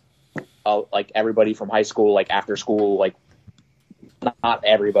where like everybody from high school, like after school, like not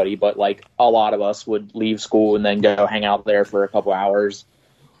everybody, but like a lot of us would leave school and then go hang out there for a couple hours,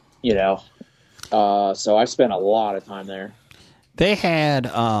 you know. So I spent a lot of time there. They had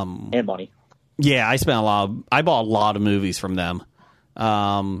and money. Yeah, I bought a lot of movies from them.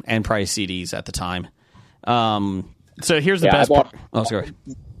 And probably CDs at the time. So here's the best part. Oh, sorry.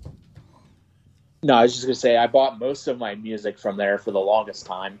 No, I was just going to say, I bought most of my music from there for the longest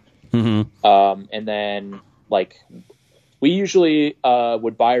time. And then, like, we usually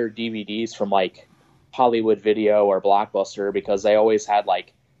would buy our DVDs from, like, Hollywood Video or Blockbuster because they always had,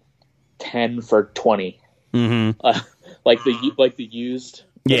 like, 10 for 20. Like the used.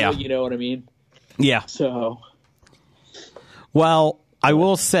 Yeah. You know what I mean? Yeah. So... Well, I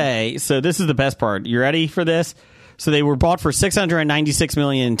will say, so this is the best part. You ready for this? So they were bought for $696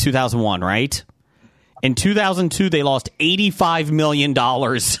 million in 2001, right? In 2002, they lost $85 million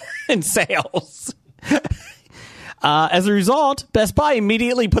in sales. As a result, Best Buy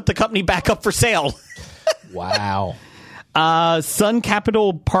immediately put the company back up for sale. Wow. Sun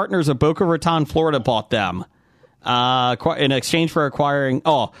Capital Partners of Boca Raton, Florida bought them in exchange for acquiring...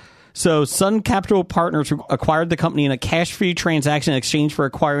 So Sun Capital Partners acquired the company in a cash-free transaction in exchange for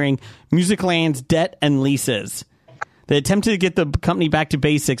acquiring Musicland's debt and leases. They attempted to get the company back to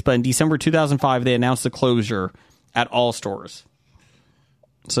basics, but in December 2005, they announced the closure at all stores.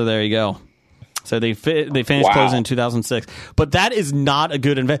 So there you go. So they finished closing in 2006. But that is not a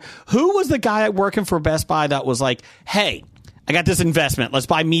good investment. Who was the guy working for Best Buy that was like, hey, I got this investment. Let's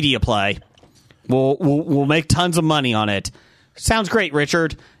buy Media Play. We'll make tons of money on it. Sounds great,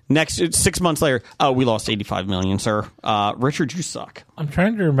 Richard. Next 6 months later, we lost $85 million, sir. Richard, you suck. I'm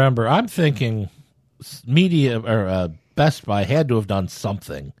trying to remember. I'm thinking Best Buy had to have done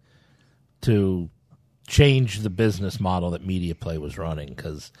something to change the business model that Media Play was running,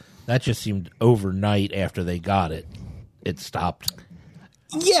 because that just seemed overnight after they got it, it stopped.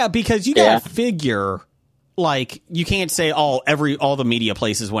 Yeah, because you got to figure, like, you can't say all the media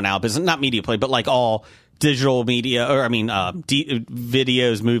places went out of business. Not Media Play, but like all digital media, or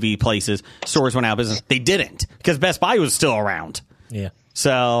videos, movie places, stores went out of business. They didn't, because Best Buy was still around. Yeah.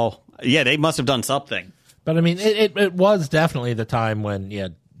 So, yeah, they must have done something. But, I mean, it was definitely the time when,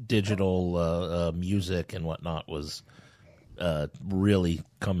 digital music and whatnot was really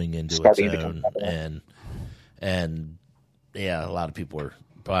coming into its own. And a lot of people were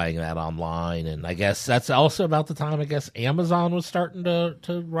buying that online, and I guess that's also about the time I guess Amazon was starting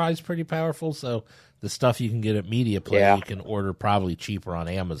to rise pretty powerful. So the stuff you can get at Media Play, you can order probably cheaper on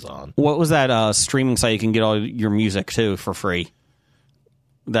Amazon. What was that streaming site you can get all your music too for free?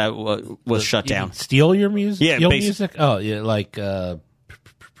 That was shut down. Steal your music? Yeah, steal music? Oh, yeah, like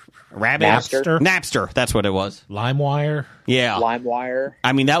Rabbit? Napster. That's what it was. LimeWire? Yeah. LimeWire.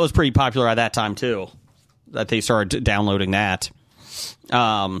 I mean, that was pretty popular at that time too, that they started downloading that.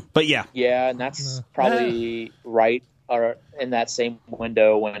 But yeah. Yeah, and that's probably right in that same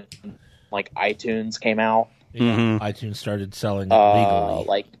window when like iTunes came out. Yeah, iTunes started selling it legally.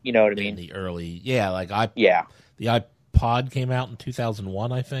 Like, you know what I mean? In the early, the iPod came out in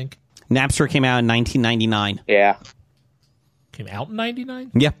 2001, I think. Napster came out in 1999. Yeah. Came out in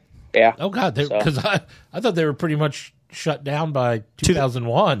 99? Yeah. Yeah. Oh, God, because I thought they were pretty much shut down by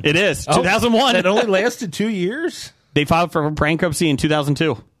 2001. It is. 2001. It only lasted 2 years? They filed for bankruptcy in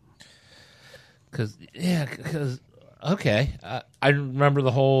 2002. Okay. I remember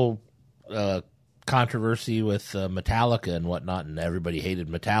the whole controversy with Metallica and whatnot, and everybody hated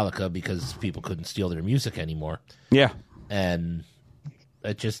Metallica because people couldn't steal their music anymore. Yeah. And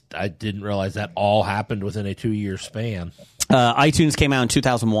I didn't realize that all happened within a 2-year span. iTunes came out in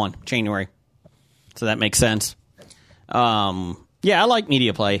 2001, January. So that makes sense. Yeah, I like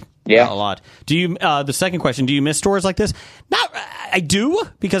Media Play. Yeah. A lot. Do you? The second question: do you miss stores like this? Not. I do,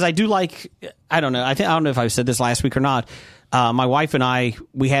 because I do like. I don't know. I don't know if I said this last week or not. My wife and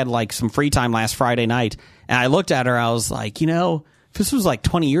we had like some free time last Friday night, and I looked at her. I was like, if this was like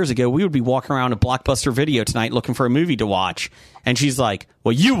 20 years ago, we would be walking around a Blockbuster Video tonight looking for a movie to watch. And she's like,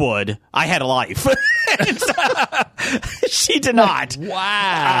 "Well, you would. I had a life." She did not.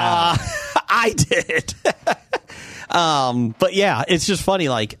 Wow. I did. But yeah, it's just funny.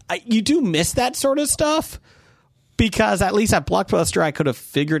 Like, you do miss that sort of stuff, because at least at Blockbuster, I could have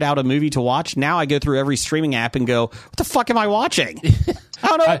figured out a movie to watch. Now I go through every streaming app and go, what the fuck am I watching? I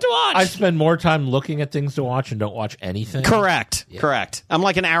don't know what to watch. I spend more time looking at things to watch and don't watch anything. Correct. Yeah. Correct. I'm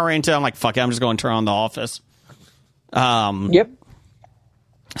like an hour into, I'm like, fuck it, I'm just going to turn on The Office. Yep.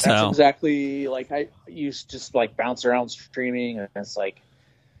 So. That's exactly like I used to just like bounce around streaming, and it's like,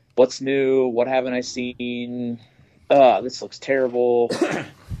 what's new? What haven't I seen? This looks terrible.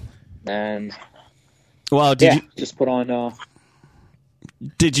 And well, you just put on?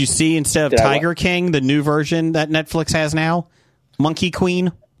 Did you see, instead of Tiger King, the new version that Netflix has now, Monkey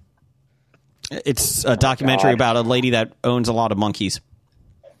Queen? It's a documentary about a lady that owns a lot of monkeys.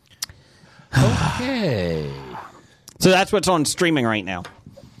 Okay. So that's what's on streaming right now.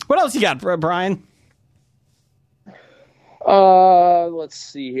 What else you got, Brian? Let's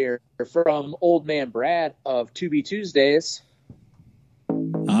see here. From Old Man Brad of 2B Tuesdays.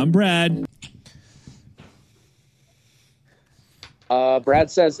 I'm Brad. Brad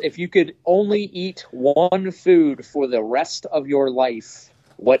says, if you could only eat one food for the rest of your life,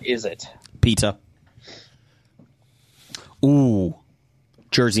 what is it? Pizza. Ooh.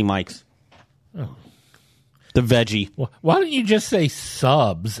 Jersey Mike's. Oh. The veggie. Why don't you just say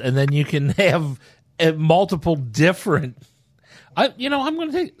subs, and then you can have multiple different... I'm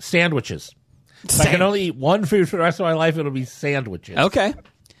going to take sandwiches. If I can only eat one food for the rest of my life, it'll be sandwiches. Okay.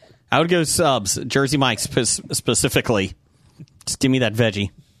 I would go subs. Jersey Mike's specifically. Just give me that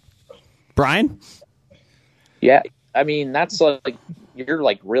veggie. Brian? Yeah, I mean, that's like, you're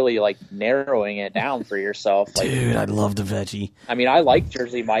like really like narrowing it down for yourself. Like, dude, I love the veggie. I mean, I like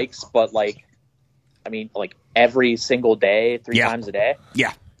Jersey Mike's, but like, I mean, like every single day, 3 times a day?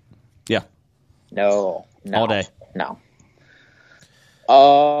 Yeah. Yeah. No. All day. No.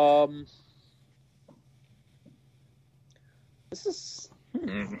 This is...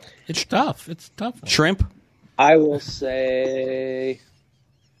 It's tough. It's tough. Shrimp? I will say...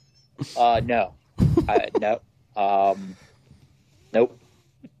 no. No. Nope.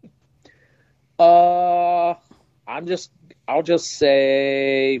 I'll just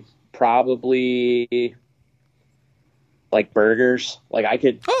say probably like burgers. Like I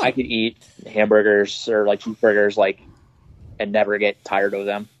could eat hamburgers or like cheeseburgers like and never get tired of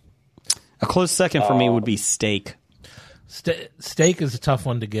them. A close second for me would be steak. Steak is a tough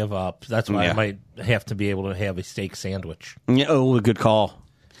one to give up. That's why I might have to be able to have a steak sandwich. Yeah, oh, a good call.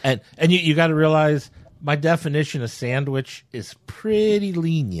 And you got to realize my definition of sandwich is pretty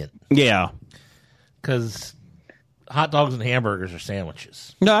lenient. Yeah. Because hot dogs and hamburgers are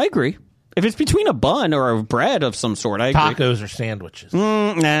sandwiches. No, I agree. If it's between a bun or a bread of some sort, I agree. Tacos are sandwiches.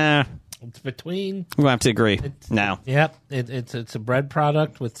 Nah. It's between. We'll have to agree. No. Yep. It's a bread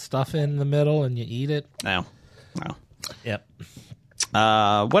product with stuff in the middle and you eat it. No. Yep.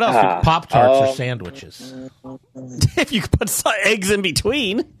 What else? Pop-Tarts are sandwiches. If you could put eggs in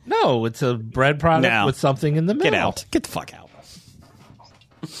between. No, it's a bread product with something in the middle. Get out. Get the fuck out.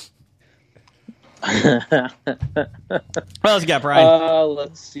 What else you got, Brian?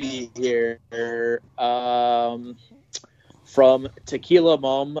 Let's see here. From Tequila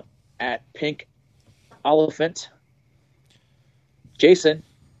Mom at Pink Elephant. Jason,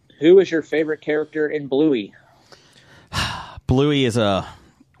 who is your favorite character in Bluey? Bluey is a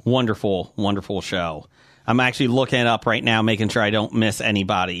wonderful, wonderful show. I'm actually looking it up right now, making sure I don't miss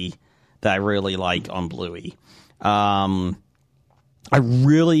anybody that I really like on Bluey. I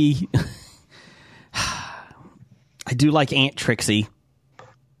really... I do like Aunt Trixie.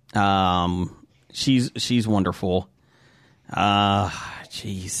 She's wonderful.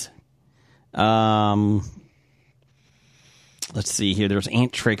 Jeez. Let's see here. There's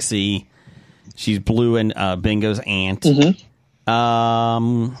Aunt Trixie. She's Blue and Bingo's aunt.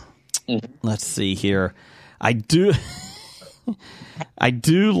 Let's see here. I do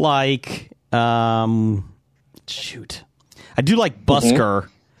like shoot. I do like Busker.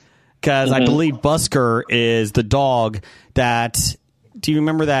 Because I believe Busker is the dog that... Do you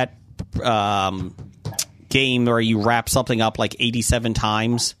remember that game where you wrap something up like 87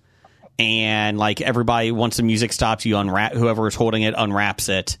 times? And like everybody, once the music stops, you unwrap... Whoever is holding it unwraps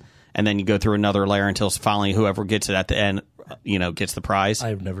it. And then you go through another layer until finally whoever gets it at the end, gets the prize.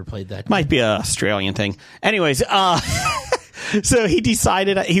 I've never played that. Might be an Australian thing. Anyways, so he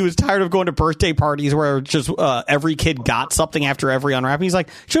decided he was tired of going to birthday parties where just every kid got something after every unwrapping. He's like,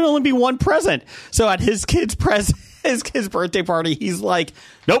 should only be one present. So at his kid's birthday party, he's like,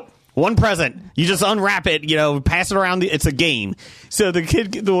 nope, one present. You just unwrap it, pass it around. It's a game. So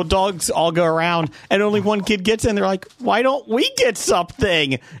the dogs all go around, and only one kid gets in. They're like, why don't we get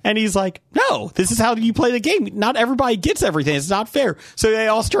something? And he's like, no, this is how you play the game. Not everybody gets everything. It's not fair. So they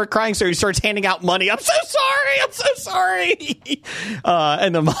all start crying. So he starts handing out money. I'm so sorry.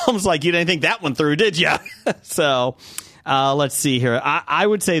 And the mom's like, you didn't think that one through, did you? So let's see here. I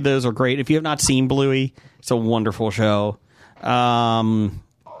would say those are great. If you have not seen Bluey, it's a wonderful show.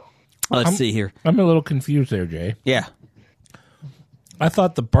 Let's see here. I'm a little confused there, Jay. Yeah. I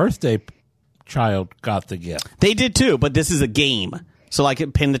thought the birthday child got the gift. They did too, but this is a game. So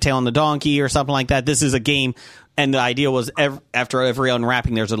like pin the tail on the donkey or something like that. This is a game. And the idea was after every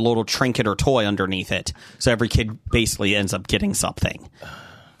unwrapping, there's a little trinket or toy underneath it. So every kid basically ends up getting something.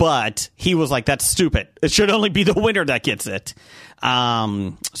 But he was like, that's stupid. It should only be the winner that gets it.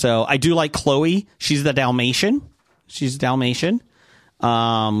 So I do like Chloe. She's the Dalmatian.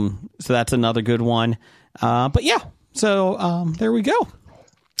 So that's another good one. But yeah, so there we go.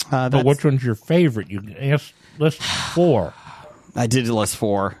 But which one's your favorite? You list 4. I did list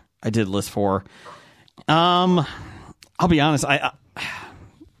 4. I'll be honest.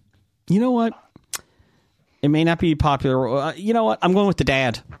 You know what? It may not be popular. You know what? I'm going with the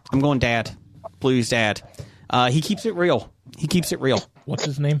dad. I'm going dad. Bluey's dad. He keeps it real. What's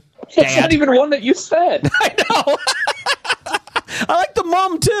his name? It's not even one that you said. I know. I like the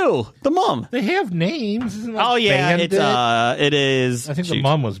mom too. The mom. They have names. Isn't that Bandit? It is. I think the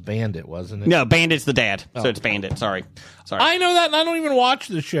mom was Bandit, wasn't it? No, Bandit's the dad. So it's Bandit. Sorry. I know that, and I don't even watch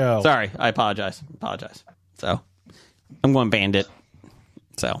the show. Sorry, I apologize. So I'm going Bandit.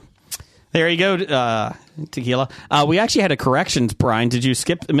 So there you go, Tequila. We actually had a corrections, Brian. Did you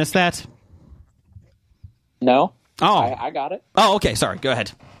miss that? No. Oh, I got it. Oh, okay. Sorry. Go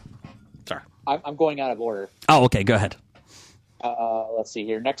ahead. Sorry. I'm going out of order. Oh, okay. Go ahead. Let's see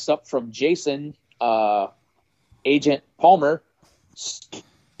here. Next up from Jason, Agent Palmer,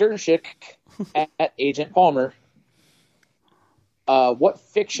 Sturshik at Agent Palmer. What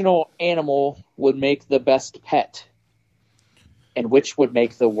fictional animal would make the best pet, and which would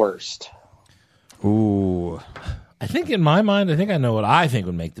make the worst? Ooh. I think in my mind, I know what I think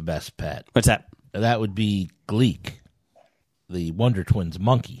would make the best pet. What's that? That would be Gleek, the Wonder Twins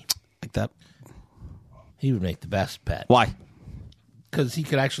monkey. Like that? He would make the best pet. Why? Because he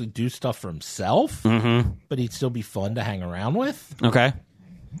could actually do stuff for himself, but he'd still be fun to hang around with. Okay.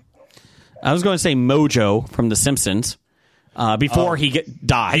 I was going to say Mojo from The Simpsons before he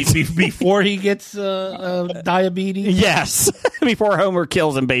dies. Before he gets diabetes? Yes. Before Homer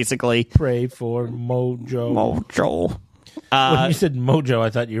kills him, basically. Pray for Mojo. When you said Mojo, I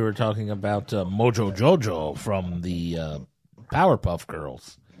thought you were talking about Mojo Jojo from the Powerpuff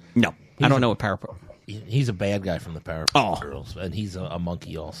Girls. No, I don't know what Powerpuff... He's a bad guy from the Powerpuff Girls, and he's a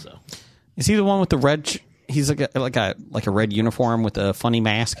monkey also. Is he the one with the red? He's like a red uniform with a funny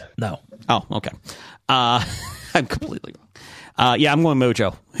mask. No. Oh, okay. I'm completely wrong. Yeah, I'm going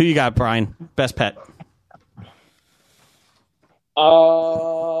Mojo. Who you got, Brian? Best pet.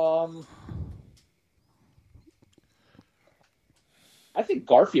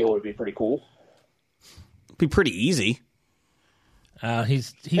 Garfield would be pretty cool. Be pretty easy.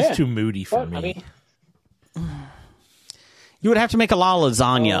 He's too moody for me. I mean, You would have to make a lot of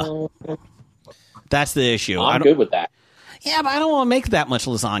lasagna. That's the issue. I'm good with that. Yeah, but I don't want to make that much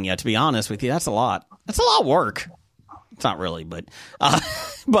lasagna, to be honest with you. That's a lot. That's a lot of work. It's not really, but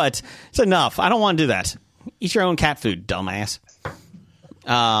but it's enough. I don't want to do that. Eat your own cat food, dumbass.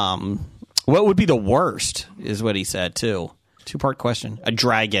 What would be the worst is what he said, too. Two-part question. A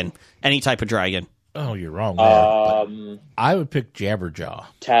dragon. Any type of dragon. Oh, you're wrong there. I would pick Jabberjaw.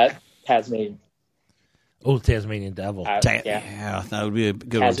 Tasmanian. Oh, Tasmanian Devil. Yeah, that would be a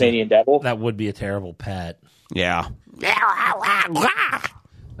good one. Tasmanian Devil. That would be a terrible pet. Yeah. I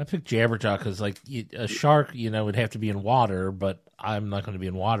picked Jabberjaw because, like, a shark, would have to be in water, but I'm not going to be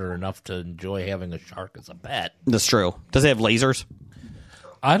in water enough to enjoy having a shark as a pet. That's true. Does it have lasers?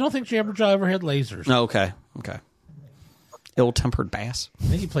 I don't think Jabberjaw ever had lasers. No, okay. Ill-tempered bass. I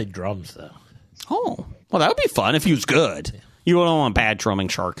think he played drums, though. Oh, well, that would be fun if he was good. You don't want a bad drumming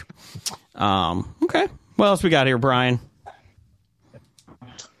shark. Okay. What else we got here, Brian?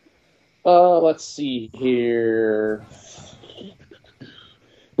 Let's see here.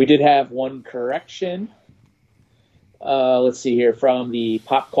 We did have one correction. Let's see here from the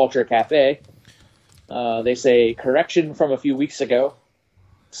Pop Culture Cafe. They say, correction from a few weeks ago.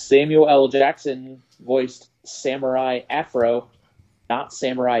 Samuel L. Jackson voiced Samurai Afro, not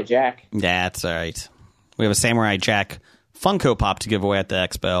Samurai Jack. That's all right. We have a Samurai Jack Funko Pop to give away at the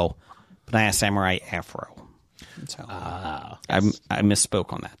Expo, but I asked Samurai Afro. So I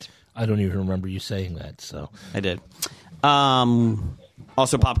misspoke on that. I don't even remember you saying that, so. I did.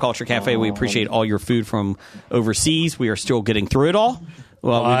 Also, Pop Culture Cafe, we appreciate all your food from overseas. We are still getting through it all.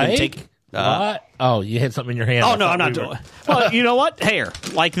 Well, we've been taking... what? Oh, you had something in your hand. Oh, no, I'm not doing it. Well, you know what? Here,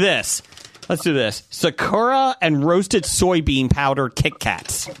 like this. Let's do this. Sakura and roasted soybean powder Kit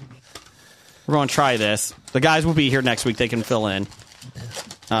Kats. We're going to try this. The guys will be here next week. They can fill in.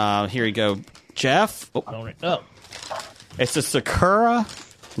 Here you go. Jeff. Oh. It's a Sakura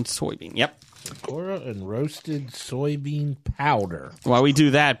and soybean. Yep. Sakura and roasted soybean powder. While we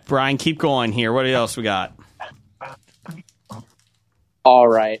do that, Brian, keep going here. What else we got? All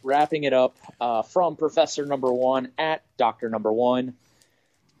right, wrapping it up from Professor Number One at Doctor Number One.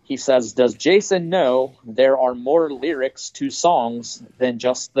 He says, does Jason know there are more lyrics to songs than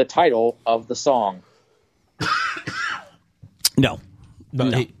just the title of the song? No.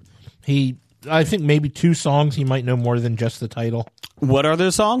 He I think maybe 2 songs he might know more than just the title. What are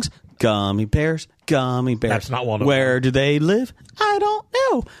those songs? Gummy bears, gummy bears. That's not one of them. Where do they live? I don't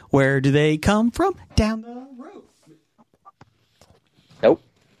know. Where do they come from? Down the road. Nope.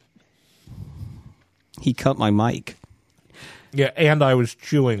 He cut my mic. Yeah, and I was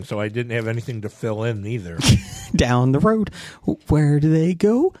chewing, so I didn't have anything to fill in either. Down the road. Where do they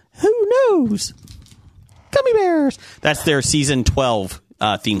go? Who knows? Gummy bears. That's their season 12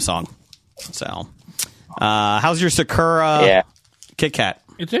 theme song. So, how's your Sakura Kit Kat?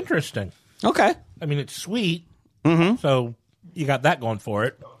 It's interesting. Okay. I mean, it's sweet, Mm-hmm. so you got that going for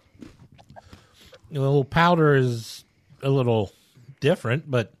it. The little powder is a little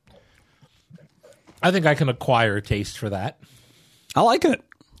different, but I think I can acquire a taste for that. I like it.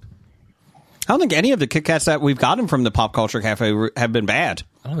 I don't think any of the Kit Kats that we've gotten from the Pop Culture Cafe have been bad.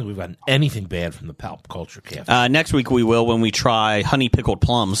 I don't think we've gotten anything bad from the Pop Culture Cafe. Next week we will when we try honey pickled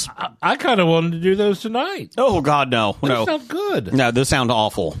plums. I kind of wanted to do those tonight. Oh, God, no. Those sound good. No, those sound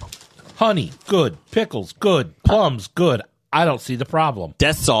awful. Honey, good. Pickles, good. Plums, good. I don't see the problem.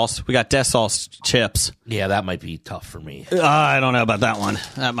 Death sauce. We got death sauce chips. Yeah, that might be tough for me. I don't know about that one.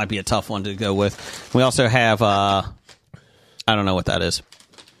 That might be a tough one to go with. We also have, I don't know what that is.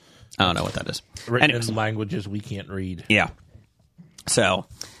 Written in languages we can't read. Yeah. So,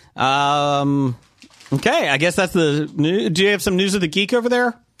 okay, I guess that's the news. Do you have some news of the geek over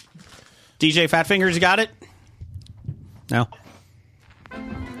there? DJ Fatfingers, you got it? No?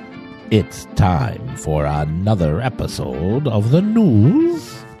 It's time for another episode of the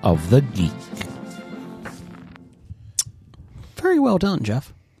News of the Geek. Very well done,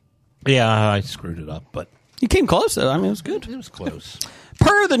 Jeff. Yeah, I screwed it up, but You came close, though. I mean, it was good. it was close.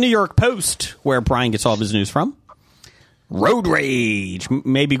 Per the New York Post, where Brian gets all of his news from, road rage,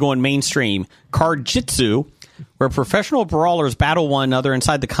 maybe going mainstream. Card-jitsu, where professional brawlers battle one another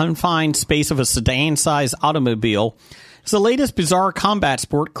inside the confined space of a sedan-sized automobile. It's the latest bizarre combat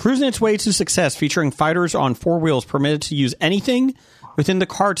sport cruising its way to success, featuring fighters on 4 wheels permitted to use anything within the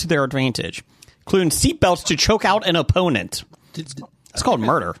car to their advantage, including seatbelts to choke out an opponent. It's called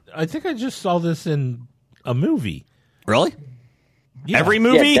murder. I think I just saw this in a movie. Really? Yeah. Every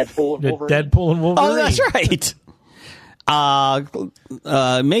movie? Yeah, Deadpool and Wolverine. Deadpool and Wolverine. Oh, that's right.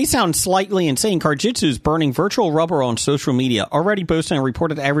 May sound slightly insane. Karjitsu is burning virtual rubber on social media, already boasting a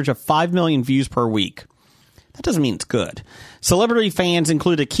reported average of 5 million views per week. That doesn't mean it's good. Celebrity fans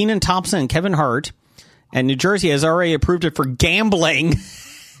included Kenan Thompson and Kevin Hart, and New Jersey has already approved it for gambling.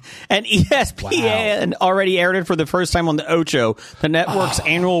 And ESPN already aired it for the first time on the Ocho, the network's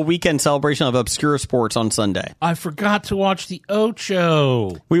annual weekend celebration of obscure sports on Sunday. I forgot to watch the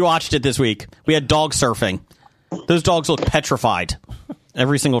Ocho. We watched it this week. We had dog surfing. Those dogs look petrified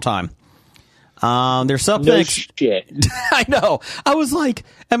every single time. There's something. No shit. I know. I was like,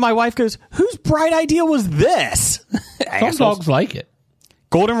 and my wife goes, "Whose bright idea was this?" Some dogs like it.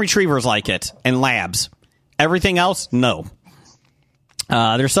 Golden retrievers like it, and labs. Everything else, no.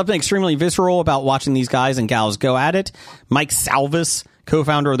 There's something extremely visceral about watching these guys and gals go at it. Mike Salvis,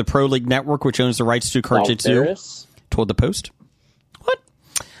 co-founder of the Pro League Network, which owns the rights to Karjitsu, told the Post. What?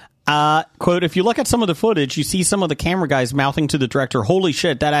 Quote, if you look at some of the footage, you see some of the camera guys mouthing to the director, holy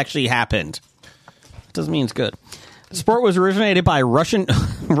shit, that actually happened. Doesn't mean it's good. The sport was originated by a Russian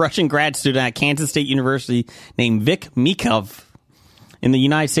grad student at Kansas State University named Vik Mikov. In the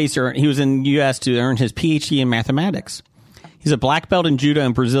United States, he was in the U.S. to earn his PhD in mathematics. He's a black belt in judo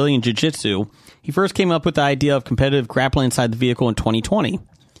and Brazilian jiu-jitsu. He first came up with the idea of competitive grappling inside the vehicle in 2020,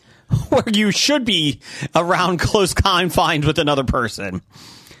 where you should be around close confines with another person.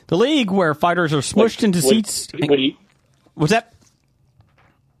 The league, where fighters are smushed into seats... What's that?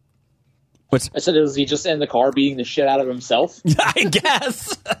 I said, was he just in the car beating the shit out of himself? I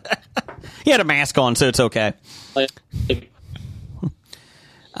guess. He had a mask on, so it's okay.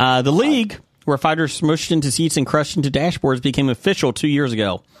 The league, where fighters smushed into seats and crushed into dashboards, became official 2 years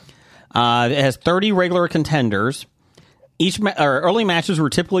ago. It has 30 regular contenders. Early matches were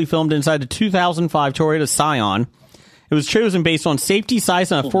typically filmed inside a 2005 Toyota Scion. It was chosen based on safety,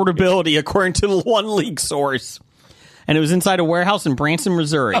 size, and affordability, according to the one league source. And it was inside a warehouse in Branson,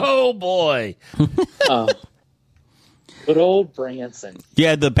 Missouri. Oh, boy. Good old Branson. You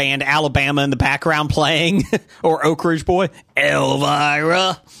had the band Alabama in the background playing, or Oak Ridge Boy,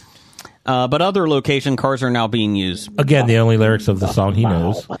 Elvira. But other location cars are now being used. Again, the only lyrics of the song he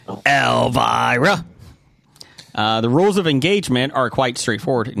knows. Elvira. The rules of engagement are quite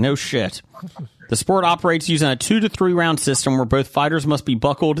straightforward. No shit. The sport operates using a 2 to 3 round system where both fighters must be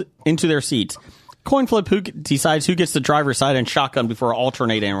buckled into their seats. Coin flip who decides who gets the driver's side and shotgun before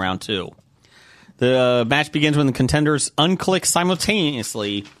alternating in round 2. The match begins when the contenders unclick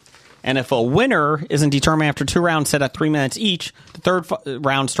simultaneously, and if a winner isn't determined after 2 rounds set at 3 minutes each, the third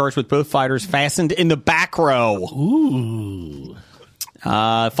round starts with both fighters fastened in the back row. Ooh.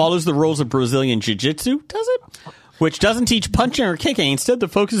 Follows the rules of Brazilian Jiu-Jitsu, does it? Which doesn't teach punching or kicking. Instead, the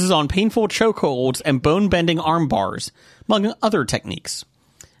focus is on painful chokeholds and bone-bending arm bars, among other techniques.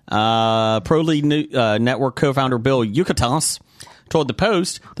 Pro League Network co-founder Bill Yucatas told the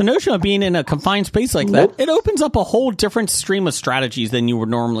Post, the notion of being in a confined space like that, it opens up a whole different stream of strategies than you would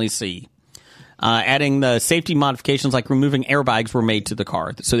normally see. Adding the safety modifications like removing airbags were made to the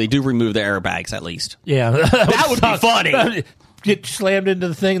car. So they do remove the airbags at least. Yeah. That would be funny. Get slammed into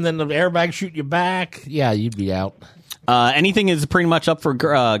the thing, and then the airbag shoot you back. Yeah, you'd be out. Anything is pretty much up for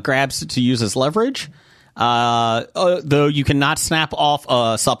grabs to use as leverage, though you cannot snap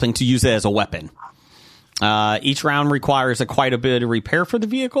off something to use it as a weapon. Each round requires quite a bit of repair for the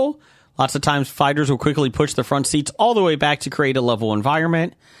vehicle. Lots of times, fighters will quickly push the front seats all the way back to create a level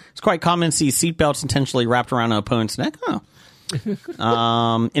environment. It's quite common to see seatbelts intentionally wrapped around an opponent's neck.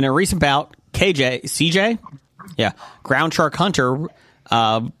 In a recent bout, CJ? Yeah, Ground Shark Hunter,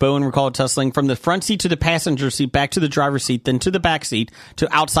 Bowen recalled tussling from the front seat to the passenger seat, back to the driver's seat, then to the back seat,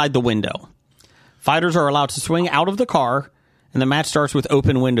 to outside the window. Fighters are allowed to swing out of the car, and the match starts with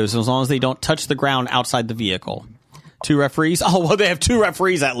open windows as long as they don't touch the ground outside the vehicle. 2 referees, they have 2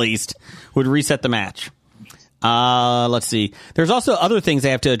 referees at least, would reset the match. Let's see. There's also other things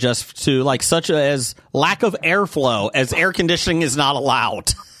they have to adjust to, like such as lack of airflow, as air conditioning is not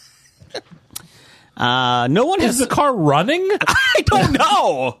allowed. No one Is the car running? I don't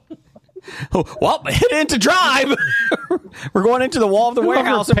know. Well, hit it to drive. We're going into the wall of the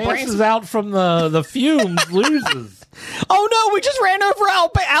warehouse. Whoever passes out from the fumes loses. Oh no, we just ran over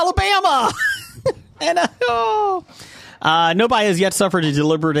Alabama. And nobody has yet suffered a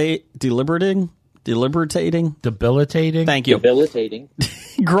debilitating. Thank you. Debilitating.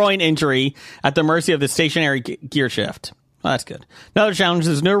 Groin injury at the mercy of the stationary gear shift. Well, that's good. Another challenge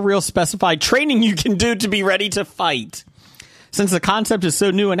is no real specified training you can do to be ready to fight. Since the concept is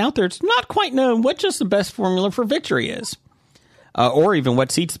so new and out there, it's not quite known what just the best formula for victory is. Or even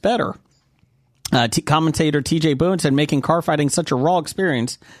what seats better. Commentator TJ Bowen said making car fighting such a raw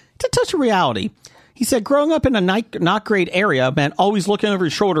experience, it's a touch of reality. He said, growing up in a not great area meant always looking over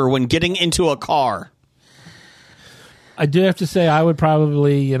your shoulder when getting into a car. I do have to say I would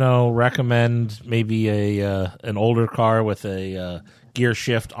probably, recommend maybe an older car with a gear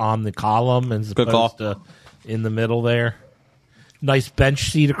shift on the column as opposed to in the middle there. Nice bench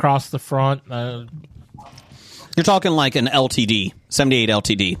seat across the front. You're talking like an LTD, 78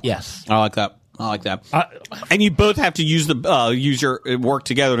 LTD. Yes. I like that. And you both have to use your work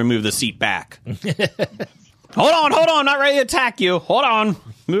together to move the seat back. Hold on. I'm not ready to attack you. Hold on.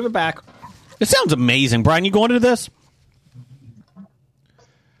 Move it back. It sounds amazing. Brian, you going to this?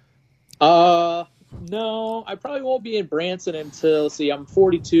 No, I probably won't be in Branson until, I'm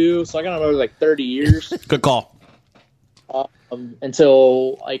 42, so I got another 30 years. Good call.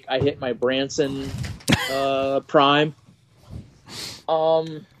 Until I hit my Branson prime.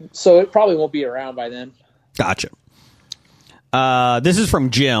 So it probably won't be around by then. Gotcha. This is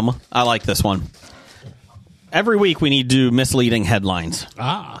from Jim. I like this one. Every week we need to do misleading headlines.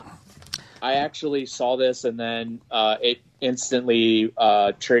 I actually saw this, and then it instantly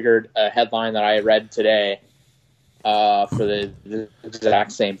triggered a headline that I read today for the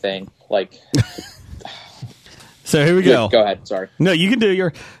exact same thing. So here we go. Go ahead. Sorry. No, you can do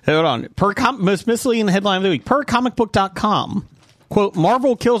your... Hold on. Most misleading headline of the week. Per comicbook.com. Quote,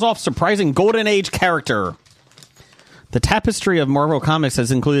 Marvel kills off surprising Golden Age character. The tapestry of Marvel Comics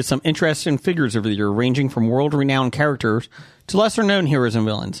has included some interesting figures over the year, ranging from world-renowned characters to lesser-known heroes and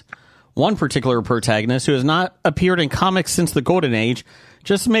villains. One particular protagonist, who has not appeared in comics since the Golden Age,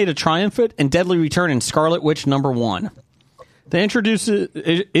 just made a triumphant and deadly return in Scarlet Witch #1.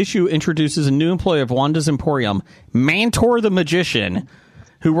 The issue introduces a new employee of Wanda's Emporium, Mantor the Magician,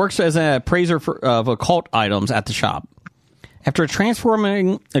 who works as an appraiser of occult items at the shop. After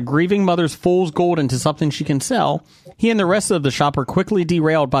transforming a grieving mother's fool's gold into something she can sell, he and the rest of the shop are quickly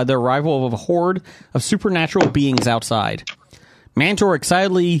derailed by the arrival of a horde of supernatural beings outside. Mantor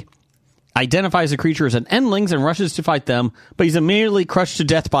excitedly identifies the creatures as endlings and rushes to fight them, but he's immediately crushed to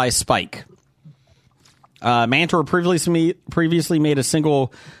death by a spike. Mantor previously made a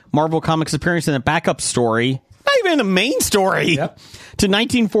single Marvel Comics appearance in a backup story, not even the main story, to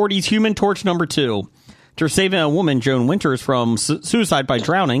 1940's Human Torch #2. After saving a woman, Joan Winters, from suicide by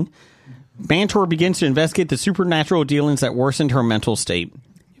drowning, Mantor begins to investigate the supernatural dealings that worsened her mental state.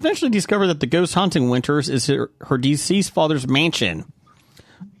 He eventually discovered that the ghost haunting Winters is her deceased father's mansion.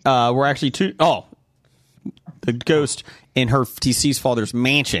 The ghost in her deceased father's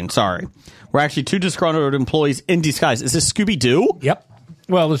mansion, were actually two disgruntled employees in disguise. Is this Scooby-Doo? Yep.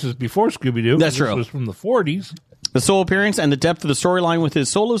 Well, this is before Scooby-Doo. That's true. This was from the 40s. The sole appearance and the depth of the storyline with his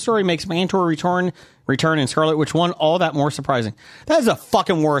solo story makes Mantor return in Scarlet Witch 1 all that more surprising. That is a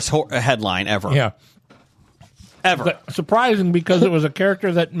fucking worst headline ever. Yeah. Ever. Surprising because it was a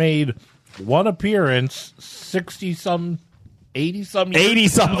character that made one appearance 80-some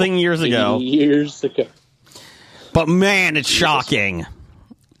years ago. 80 years ago. But man, it's shocking.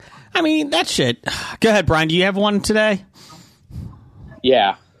 I mean, that shit. Go ahead, Brian. Do you have one today?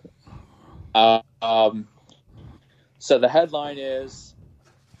 Yeah. So the headline is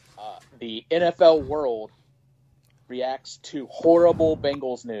the NFL world reacts to horrible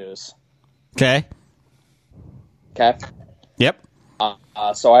Bengals news. Okay. Yep.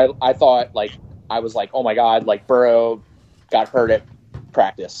 So I thought, I was like, oh my God, Burrow got hurt at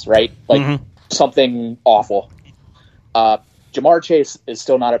practice, right? Something awful. Jamar Chase is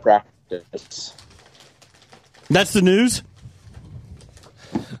still not at practice. That's the news?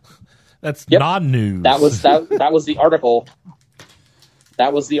 That's non-news. That was the article.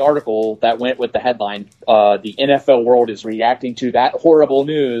 That was the article that went with the headline. The NFL world is reacting to that horrible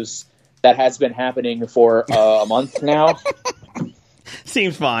news that has been happening for a month now.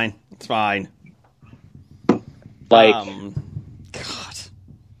 Seems fine. It's fine. God,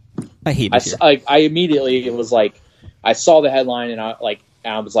 I hate it. I immediately was like, I saw the headline and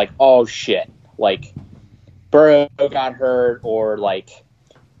I was like, oh shit! Burrow got hurt, or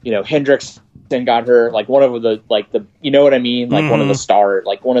Hendrickson got hurt. One of the you know what I mean? One of the star,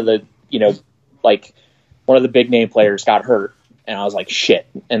 one of the one of the big name players got hurt, and I was like, shit.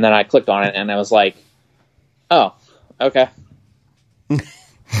 And then I clicked on it and I was like, oh, okay.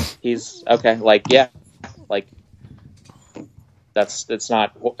 He's okay. It's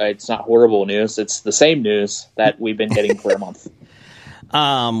not horrible news. It's the same news that we've been getting for a month.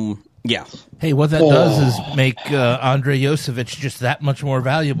 Yeah. Hey, what that does is make Andrei Yosevich just that much more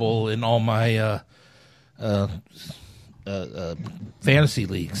valuable in all my fantasy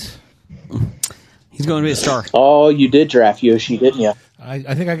leagues. He's going to be a star. Oh, you did draft Yoshi, didn't you?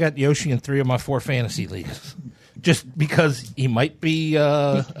 I think I got Yoshi in 3 of my 4 fantasy leagues. just because he might be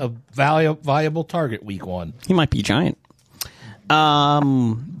a viable target week 1. He might be giant.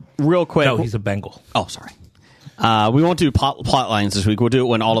 Real quick. No, he's a Bengal. Oh, sorry. We won't do plot lines this week. We'll do it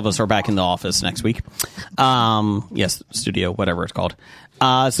when all of us are back in the office next week. Yes, studio, whatever it's called.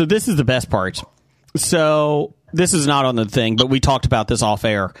 So this is the best part. So this is not on the thing, but we talked about this off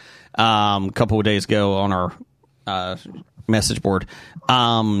air a couple of days ago on our message board.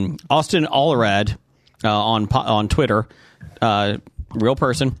 Austin Allred on Twitter, real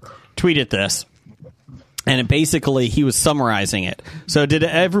person, tweeted this. And basically, he was summarizing it. So did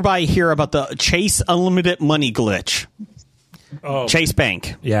everybody hear about the Chase Unlimited Money glitch? Oh. Chase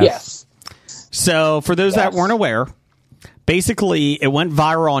Bank. Yes. So for those that weren't aware, basically, it went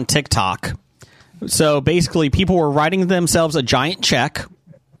viral on TikTok. So basically, people were writing themselves a giant check.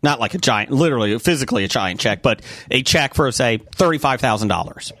 Not like a giant, literally, physically a giant check, but a check for, say,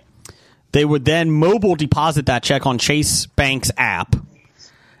 $35,000. They would then mobile deposit that check on Chase Bank's app.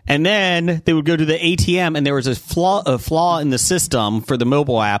 And then they would go to the ATM, and there was a flaw in the system for the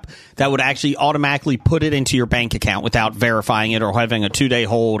mobile app that would actually automatically put it into your bank account without verifying it or having a 2-day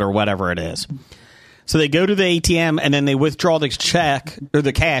hold or whatever it is. So they go to the ATM, and then they withdraw the check or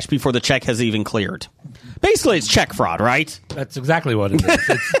the cash before the check has even cleared. Basically, it's check fraud, right? That's exactly what it is.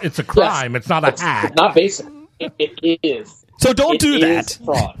 It's a crime. It's not a hack. Not basic. It is. So don't do that.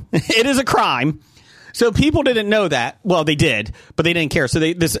 Fraud. It is a crime. So people didn't know that. Well, they did, but they didn't care. So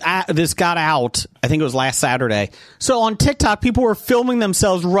this got out, I think it was last Saturday. So on TikTok, people were filming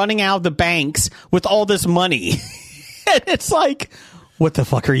themselves running out of the banks with all this money. And it's like, what the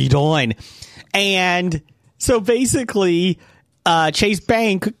fuck are you doing? And so basically, Chase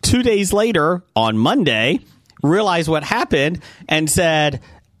Bank, 2 days later, on Monday, realized what happened and said,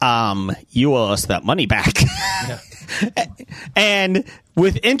 you owe us that money back. Yeah. And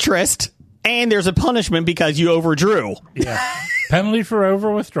with interest... And there's a punishment because you overdrew. Yeah. Penalty for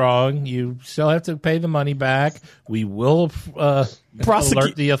over withdrawing. You still have to pay the money back. We will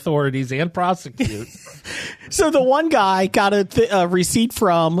alert the authorities and prosecute. So the one guy got a receipt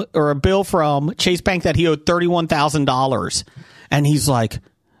from, or a bill from Chase Bank that he owed $31,000. And he's like,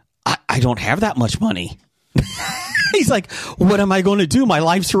 I don't have that much money. He's like, what am I going to do? My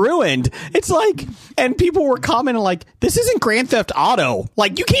life's ruined. It's like, and people were commenting like, this isn't Grand Theft Auto.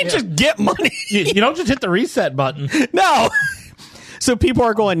 Like, you can't just get money. You don't just hit the reset button. No. So people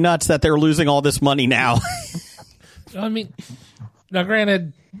are going nuts that they're losing all this money now. I mean, now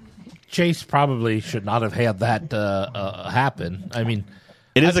granted, Chase probably should not have had that happen. I mean,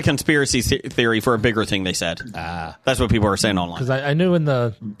 it is a conspiracy theory for a bigger thing, they said. That's what people are saying online. Because I knew in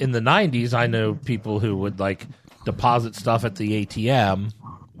the 90s, I know people who would like deposit stuff at the ATM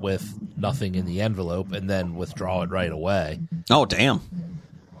with nothing in the envelope and then withdraw it right away. Oh, damn.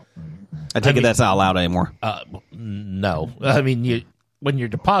 I take it that's not allowed anymore. No. I mean, when you're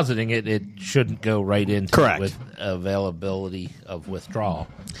depositing it, it shouldn't go right into Correct. With availability of withdrawal.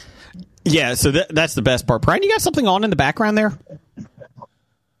 Yeah, so that's the best part. Brian, you got something on in the background there?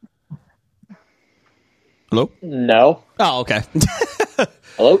 Hello? No. Oh, okay.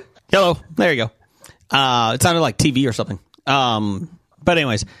 Hello? Hello. There you go. It sounded like TV or something. But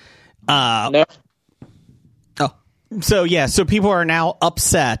anyways. No. Oh. So, yeah. So people are now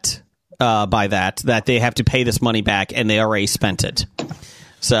upset by that they have to pay this money back and they already spent it.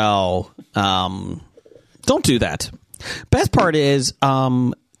 So, don't do that. Best part is,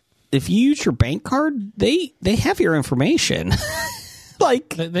 if you use your bank card, they have your information. Like,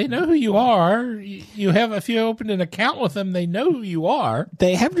 they know who you are. You have, if you open an account with them, they know who you are.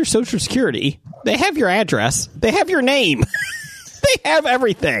 They have your social security. They have your address. They have your name. They have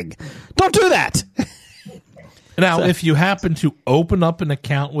everything. Don't do that. Now, if you happen to open up an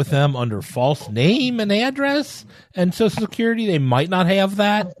account with them under false name and address and social security, they might not have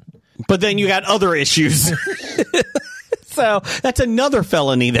that. But then you got other issues. So that's another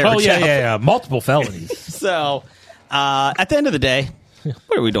felony there. Oh, yeah. Multiple felonies. So at the end of the day,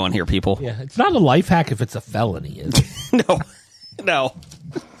 what are we doing here, people? Yeah, it's not a life hack if it's a felony, is it? No.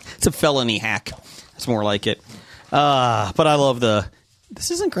 It's a felony hack. It's more like it. But I love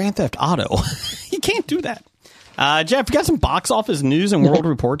this isn't Grand Theft Auto. You can't do that. Jeff, you got some box office news and world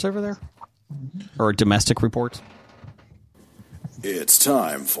reports over there? Or domestic reports? It's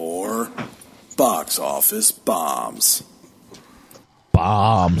time for Box Office Bombs.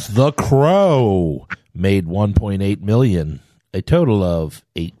 Bombs. The Crow made $1.8 million. A total of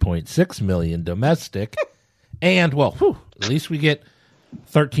 $8.6 million domestic. And, well, at least we get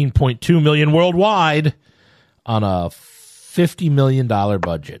 $13.2 million worldwide on a $50 million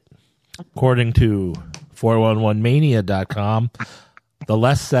budget. According to 411mania.com, the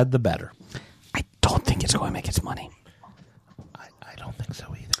less said, the better. I don't think it's it's going to make its money. I don't think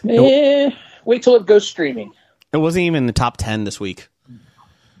so either. Wait till it goes streaming. It wasn't even in the top 10 this week.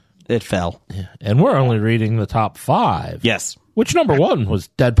 It fell. Yeah. And we're only reading the top 5. Yes. Which number 1 was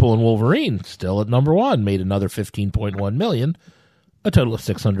Deadpool and Wolverine, still at number 1, made another $15.1 million, a total of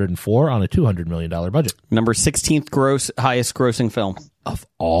 $604 on a $200 million budget. Number 16th highest grossing film Of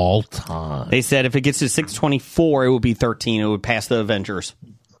all time. They said if it gets to 624, it would be 13. It would pass the Avengers.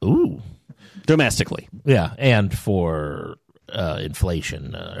 Ooh. Domestically. Yeah, and for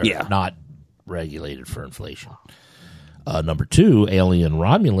inflation. Yeah. Not regulated for inflation. Number 2, Alien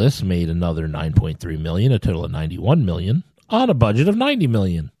Romulus made another $9.3 million, a total of $91 million, on a budget of $90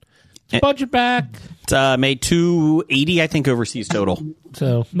 million. Budget back. It's made $280, I think, overseas total.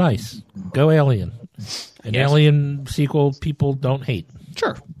 So, nice. Go Alien. An Alien sequel people don't hate.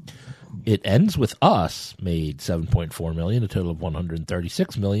 Sure. It Ends With Us made $7.4 million, a total of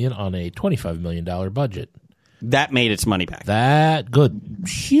 $136 million on a $25 million budget. That made its money back. That good.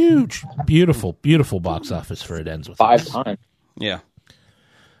 Huge. Beautiful, beautiful box office for It Ends With 5 Us. times. Yeah.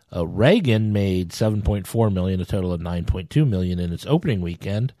 Reagan made $7.4 million, a total of $9.2 million in its opening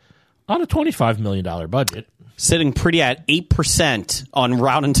weekend on a $25 million budget. Sitting pretty at 8% on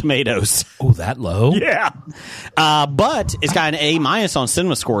Rotten Tomatoes. Oh, that low? Yeah. But it's got an A- on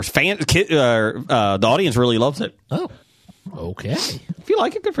Cinema Scores. The audience really loves it. Oh, okay. If you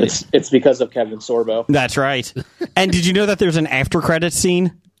like it, good for you. It's because of Kevin Sorbo. That's right. And did you know that there's an after credits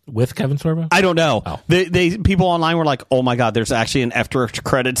scene? With Kevin Sorbo? I don't know. Oh. They people online were like, "Oh my God, there's actually an after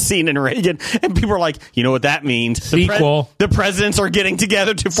credits scene in Reagan," and people are like, "You know what that means? Sequel. The presidents are getting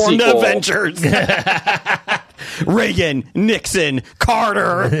together to form the Sequel. Avengers." Reagan, Nixon,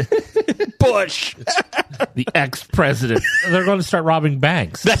 Carter, Bush. The ex-president. They're going to start robbing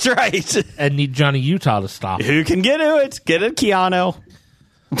banks That's right. and need Johnny Utah to stop. Who can get to it? Get it, Keanu.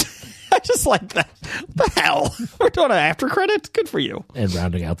 I just like that. What the hell? We're doing an after credits? Good for you. And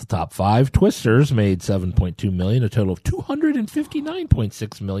rounding out the top 5, Twisters made $7.2 million, a total of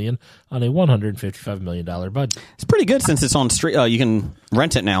 $259.6 million on a $155 million budget. It's pretty good since it's on street. You can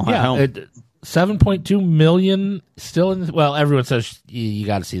rent it now at home. 7.2 million still in. Well, everyone says you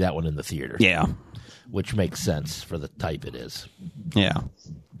got to see that one in the theater. Yeah. Which makes sense for the type it is. Yeah.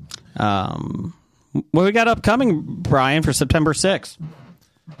 What we got upcoming, Brian, for September 6th?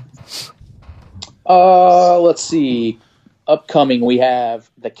 Let's see. Upcoming, we have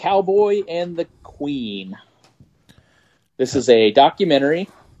The Cowboy and the Queen. This is a documentary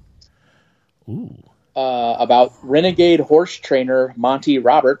about renegade horse trainer Monty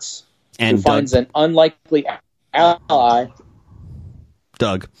Roberts, And who finds an unlikely ally.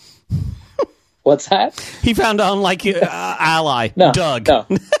 Doug. What's that? He found an unlikely ally. No, Doug. No,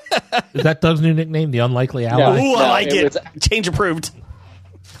 Is that Doug's new nickname, the Unlikely Ally? Ooh, I No, like it. was- Change approved.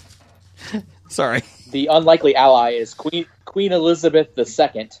 Sorry. the unlikely ally is Queen Elizabeth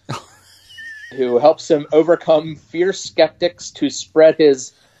II, who helps him overcome fierce skeptics to spread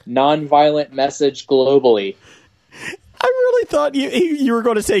his nonviolent message globally. I really thought you were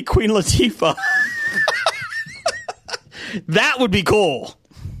going to say Queen Latifah. That would be cool.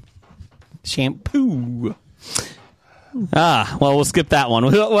 Shampoo. Well, we'll skip that one.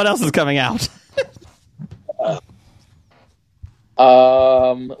 What else is coming out?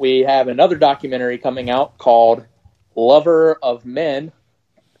 We have another documentary coming out called Lover of Men,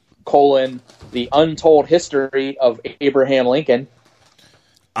 The Untold History of Abraham Lincoln.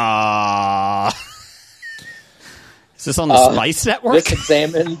 Is this on the Spice Network?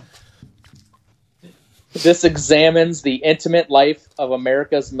 This examines the intimate life of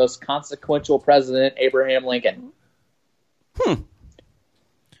America's most consequential president, Abraham Lincoln.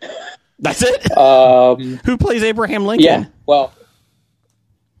 That's it? Who plays Abraham Lincoln? Yeah, well,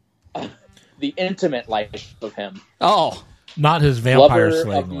 the intimate life of him. Oh. Not his vampire Lover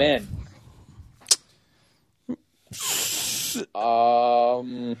slaying of life. Men.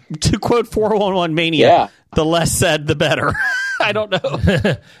 To quote 411 Mania, Yeah. the less said, the better. I don't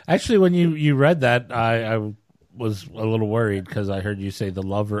know. Actually, when you read that, I was a little worried because I heard you say the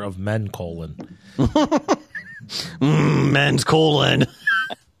lover of men, Men's colon.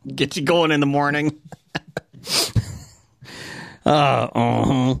 Get you going in the morning.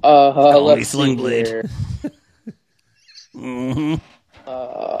 Let's Sling see Blade. here.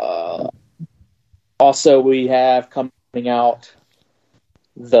 Also, we have coming out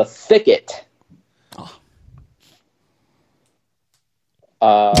The Thicket.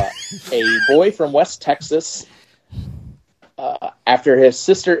 A boy from West Texas, after his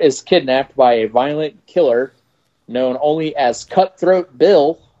sister is kidnapped by a violent killer known only as Cutthroat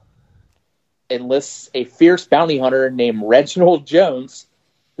Bill, enlists a fierce bounty hunter named Reginald Jones,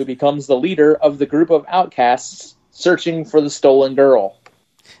 who becomes the leader of the group of outcasts searching for the stolen girl.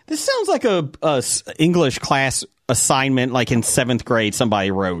 This sounds like a English class assignment, like in 7th grade. Somebody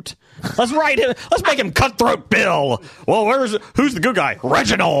wrote, "Let's write it. Let's make him Cutthroat Bill." Well, who's the good guy?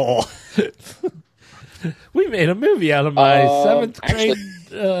 Reginald. We made a movie out of my 7th grade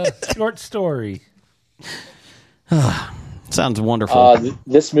short story. Sounds wonderful.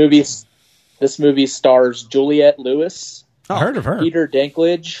 This movie stars Juliette Lewis. I heard of her. Peter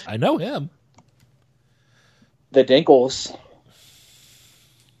Dinklage. I know him. The Dinkles.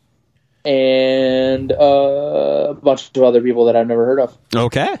 And a bunch of other people that I've never heard of.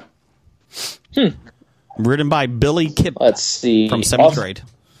 Okay. Written by Billy Kip. Let's see. From 7th grade.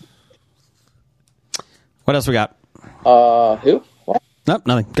 What else we got? Who? What? Nope,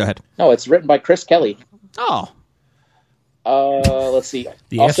 nothing. Go ahead. No, it's written by Chris Kelly. Oh. Let's see.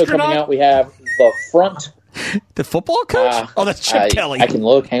 The also astronaut? coming out, we have The Front. The football coach? That's Chip Kelly. I can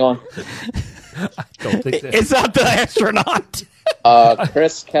look. Hang on. I don't think that. It's not the astronaut.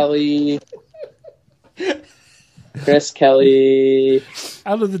 Chris Kelly. Chris Kelly.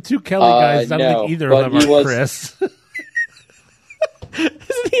 Out of the two Kelly guys, I don't think either of them are Chris.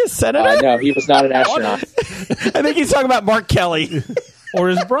 Isn't he a senator? No, he was not an astronaut. I think he's talking about Mark Kelly. Or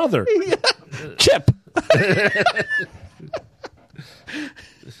his brother. Chip.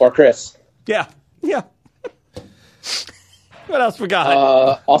 Or Chris. Yeah. What else we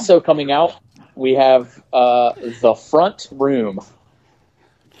got? Also coming out, we have The Front Room.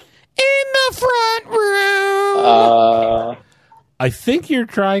 In the front room. I think you're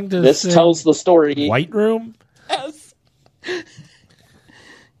trying to This say tells the story. White Room? Yes.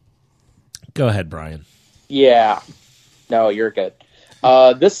 Go ahead, Brian. Yeah. No, you're good.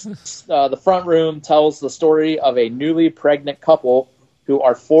 The Front Room tells the story of a newly pregnant couple who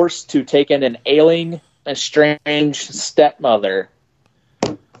are forced to take in an ailing, estranged stepmother.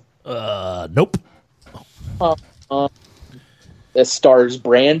 Nope. This stars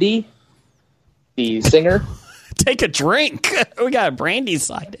Brandy, the singer. Take a drink. We got a Brandy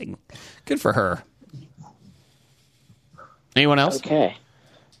sighting. Good for her. Anyone else? Okay.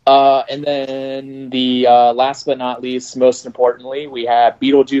 And then the last but not least, most importantly, we have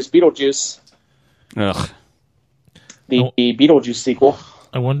Beetlejuice. Ugh. The Beetlejuice sequel.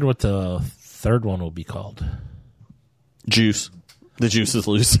 I wonder what the third one will be called. Juice. The juice is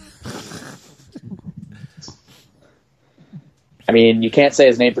loose. I mean, you can't say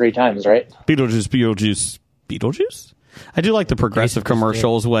his name 3 times, right? Beetlejuice. I do like the progressive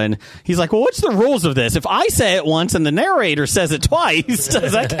commercials when he's like, well, what's the rules of this? If I say it once and the narrator says it twice,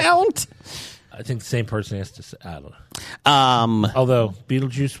 does that count? I think the same person has to say, I don't know. Although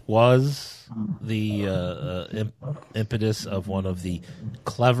Beetlejuice was the impetus of one of the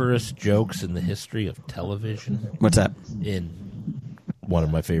cleverest jokes in the history of television. What's that? In one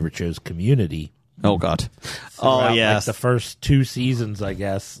of my favorite shows, Community. Oh, God. Throughout, yes. Like the first 2 seasons, I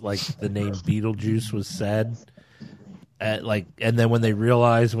guess, like the name Beetlejuice was said. And then when they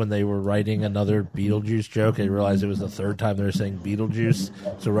realized when they were writing another Beetlejuice joke, they realized it was the 3rd time they were saying Beetlejuice.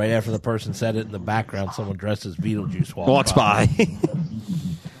 So right after the person said it, in the background, someone dressed as Beetlejuice walks by.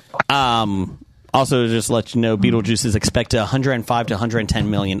 Also, just to let you know, Beetlejuice is expected 105 to 110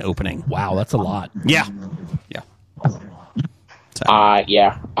 million opening. Wow, that's a lot. Yeah. Yeah.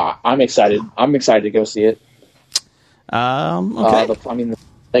 I'm excited. I'm excited to go see it. Okay.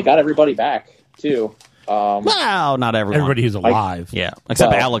 They got everybody back too. Well, not everyone. Everybody who's alive.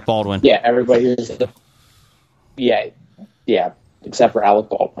 Except Alec Baldwin. Yeah, everybody who's. Yeah, except for Alec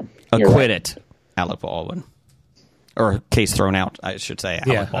Baldwin. Acquitted, right. Alec Baldwin. Or case thrown out, I should say.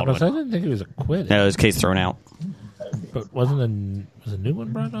 Alec Baldwin. I didn't think he was acquitted. No, it was case thrown out. But was a new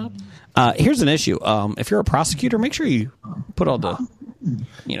one brought up? Here's an issue. If you're a prosecutor, make sure you put all the,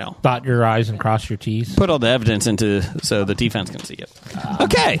 dot your I's and cross your T's. Put all the evidence into so the defense can see it.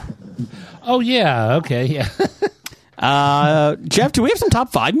 Okay. Oh yeah. Okay. Yeah. Jeff, do we have some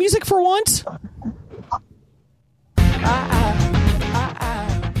top 5 music for once?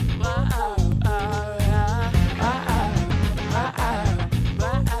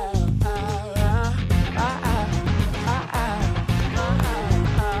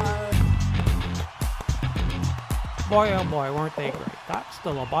 Boy, oh boy, weren't they great. That's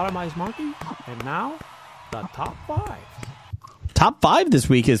the lobotomized monkey. And now, the top 5. Top 5 this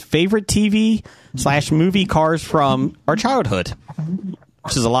week is favorite TV/movie cars from our childhood.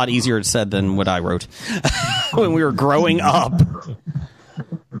 Which is a lot easier said than what I wrote when we were growing up.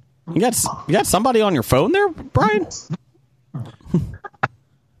 You got somebody on your phone there, Brian?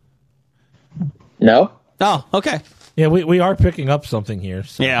 No. Oh, okay. Yeah, we are picking up something here.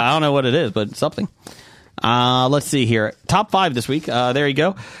 So. Yeah, I don't know what it is, but something. Let's see here. Top 5 this week. There you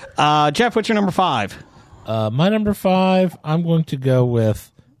go. Jeff, what's your number 5? My number 5, I'm going to go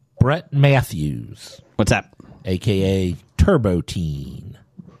with Brett Matthews. What's that? A.K.A. Turbo Teen.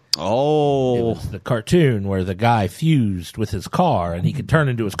 Oh. It was the cartoon where the guy fused with his car and he could turn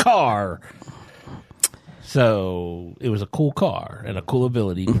into his car. So it was a cool car and a cool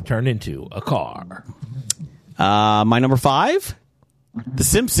ability to turn into a car. My number 5? The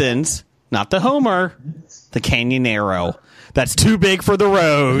Simpsons. Not the Homer. The Canyonero. That's too big for the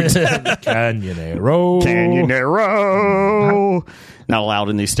road. Canyonero. Canyonero. Not allowed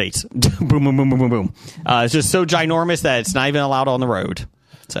in these states. Boom, boom, boom, boom, boom, boom. It's just so ginormous that it's not even allowed on the road.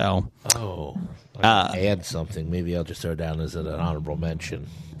 So. Oh. Add something. Maybe I'll just throw it down as an honorable mention.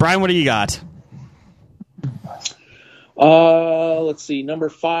 Brian, what do you got? Let's see. Number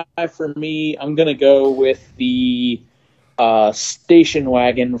 5 for me, I'm going to go with the station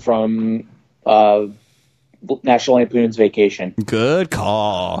wagon from National Lampoon's Vacation. Good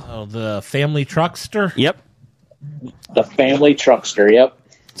call. Oh, the family truckster? Yep. The family truckster, yep.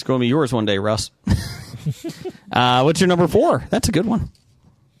 It's going to be yours one day, Russ. What's your number 4? That's a good one.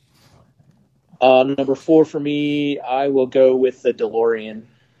 Number 4 for me, I will go with the DeLorean.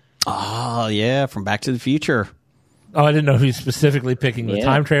 Oh, yeah, from Back to the Future. Oh, I didn't know if he's specifically picking the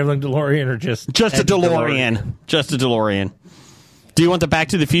time-traveling DeLorean or just a DeLorean. Just a DeLorean. Do you want the Back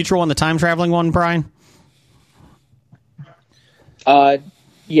to the Future one, the time-traveling one, Brian?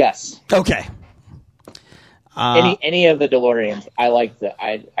 Yes. Okay. Any of the DeLoreans, I like the.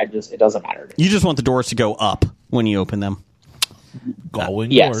 I just, it doesn't matter. You just want the doors to go up when you open them.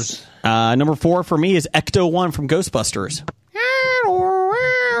 Going yes. doors. Number 4 for me is Ecto-1 from Ghostbusters.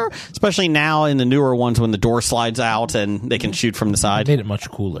 Especially now in the newer ones when the door slides out and they can shoot from the side. Made it much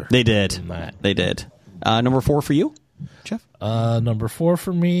cooler. They did. They did. Number 4 for you, Jeff? Number 4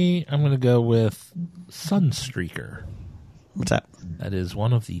 for me, I'm going to go with Sunstreaker. What's that? That is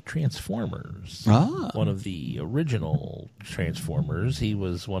one of the Transformers. One of the original Transformers. He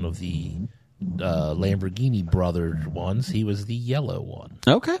was one of the Lamborghini brothers ones. He was the yellow one.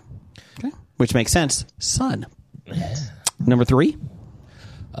 Okay. Which makes sense. Sun. Number 3?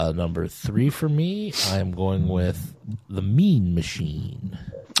 Number 3 for me, I'm going with the Mean Machine.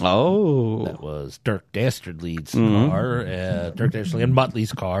 Oh. That was Dirk Dastardly's car, Dirk Dastardly and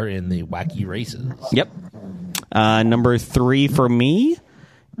Muttley's car in the Wacky Races. Yep. Number 3 for me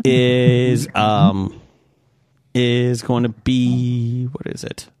is going to be, what is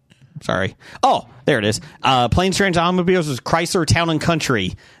it? Sorry. Oh, there it is. Planes, Trains, Automobiles is Chrysler Town and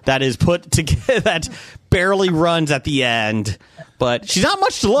Country. That is put together, that barely runs at the end. But she's not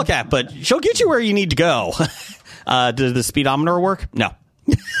much to look at, but she'll get you where you need to go. Does the speedometer work? No.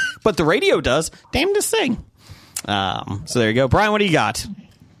 But the radio does. Damn to sing. So there you go. Brian, what do you got?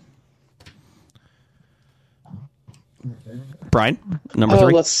 Brian, number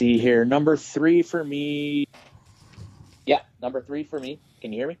 3? Let's see here. Number 3 for me. Yeah, number 3 for me.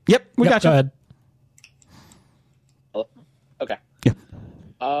 Can you hear me? Yep, we got you. Go ahead. Hello? Okay. Yeah.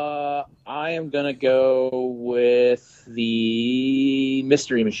 I am going to go with the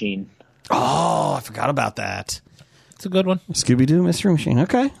Mystery Machine. Oh, I forgot about that. It's a good one. Scooby-Doo Mystery Machine.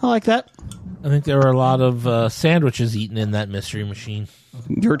 Okay, I like that. I think there were a lot of sandwiches eaten in that Mystery Machine.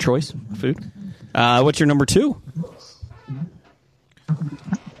 Your choice, food. What's your number 2?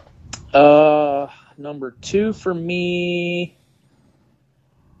 Number 2 for me,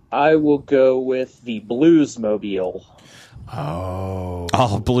 I will go with the Bluesmobile.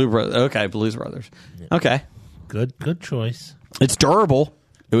 Oh, Blues Brothers. Okay. Good choice. It's durable.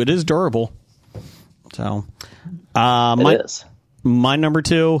 It is durable. So, It is. My number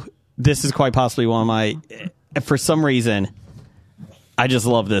 2, this is quite possibly one of my, for some reason, I just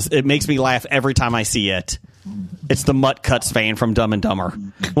love this. It makes me laugh every time I see it. It's the Mutt Cuts van from Dumb and Dumber.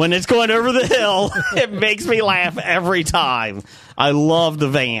 When it's going over the hill, it makes me laugh every time. I love the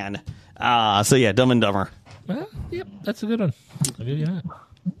van. So yeah, Dumb and Dumber. Yep, that's a good one. I'll give you that.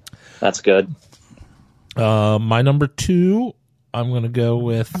 That's good. My number 2, I'm going to go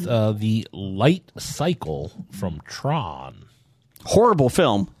with the Light Cycle from Tron. Horrible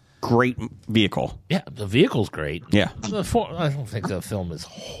film. Great vehicle. Yeah, the vehicle's great. Yeah. I don't think the film is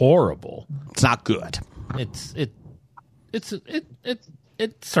horrible. It's not good. It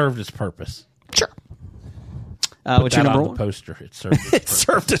served its purpose. Sure. What's your number 1? Poster. It served its It purpose.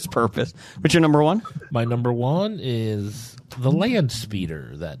 served its purpose. What's your number 1? My number 1 is the Land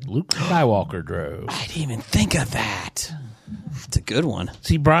Speeder that Luke Skywalker drove. I didn't even think of that. It's a good one.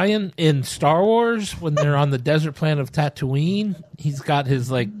 See, Brian, in Star Wars, when they're on the desert planet of Tatooine, he's got his,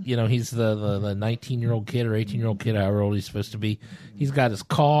 he's the 19-year-old kid or 18-year-old kid, however old he's supposed to be. He's got his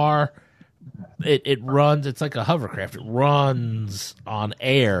car, It runs. It's like a hovercraft. It runs on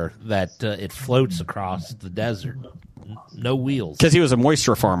air that it floats across the desert. No wheels. Because he was a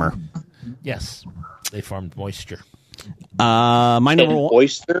moisture farmer. Yes, they farmed moisture. My number one.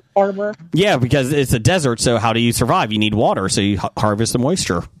 Oyster farmer? Yeah, because it's a desert, so how do you survive? You need water, so you harvest the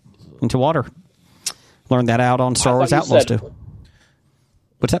moisture into water. Learned that out on Star Wars Outlaws, too.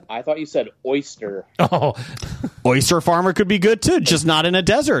 What's that? I thought you said oyster. Oh, Oyster farmer could be good, too, just not in a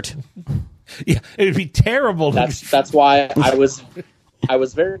desert. yeah, it would be terrible. That's why I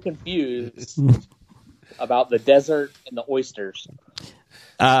was very confused about the desert and the oysters.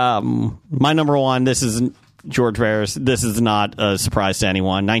 My number one, this is George Barris. This is not a surprise to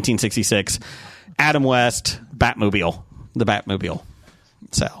anyone. 1966, Adam West, Batmobile. The Batmobile.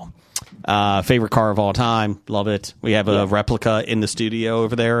 So, favorite car of all time. Love it. We have a replica in the studio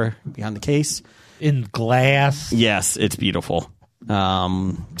over there behind the case. In glass. Yes, it's beautiful.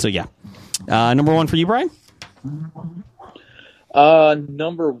 So, yeah. Number one for you, Brian?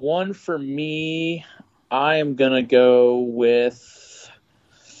 Number one for me, I am going to go with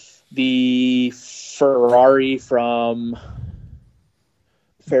the Ferrari from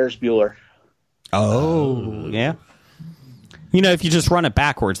Ferris Bueller. Oh, yeah. You know, if you just run it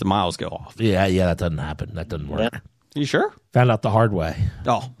backwards, the miles go off. Yeah, that doesn't happen. That doesn't work. Yeah. You sure? Found out the hard way.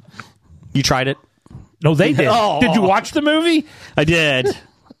 Oh. You tried it? No, they did. Oh. Did you watch the movie? I did.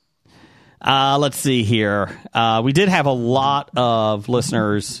 Let's see here. We did have a lot of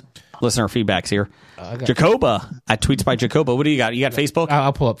listener feedbacks here. Jacoba at Tweets by Jacoba. What do you got? You got Facebook?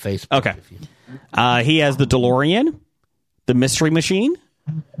 I'll pull up Facebook. Okay. He has the DeLorean, the Mystery Machine,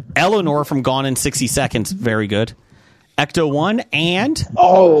 Eleanor from Gone in 60 Seconds. Very good. Ecto 1 and...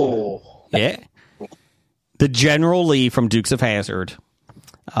 Oh. Yeah. The General Lee from Dukes of Hazzard.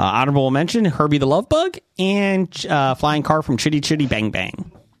 Honorable mention, Herbie the Love Bug and Flying Car from Chitty Chitty Bang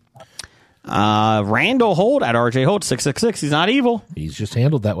Bang. Randall Holt at RJ Holt 666. He's not evil. He's just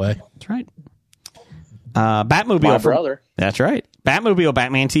handled that way. That's right. Batmobile. My brother. That's right. Batmobile,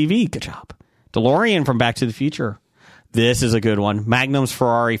 Batman TV. Good job. DeLorean from Back to the Future. This is a good one. Magnum's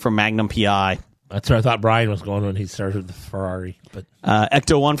Ferrari from Magnum PI. That's where I thought Brian was going when he started the Ferrari. But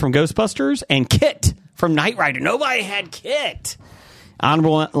Ecto 1 from Ghostbusters and Kit from Knight Rider. Nobody had Kit.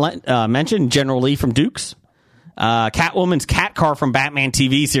 Honorable mention, General Lee from Dukes. Catwoman's cat car from Batman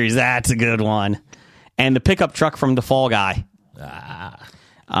TV series. That's a good one. And the pickup truck from The Fall Guy.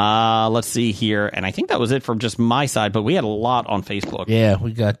 Let's see here. And I think that was it from just my side, but we had a lot on Facebook. yeah,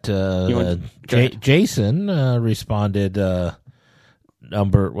 we got Jason responded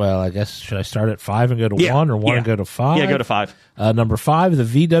I guess, should I start at 5 and go to 1 or 1 and go to 5? Yeah, go to 5. Number 5,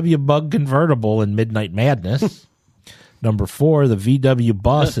 the VW Bug convertible in Midnight Madness. Number 4, the VW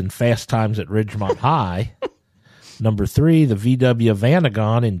bus in Fast Times at Ridgemont High. Number 3, the VW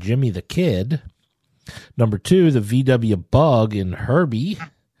Vanagon in Jimmy the Kid. Number 2, the VW Bug in Herbie.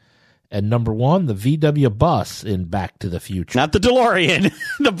 And number 1, the VW bus in Back to the Future. Not the DeLorean,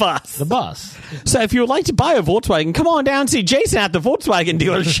 the bus. The bus. So if you would like to buy a Volkswagen, come on down and see Jason at the Volkswagen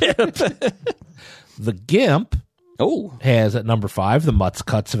dealership. The Gimp has at number 5, the Mutz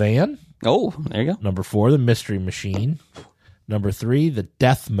Cuts van. Oh, there you go. Number 4, the Mystery Machine. Number 3, the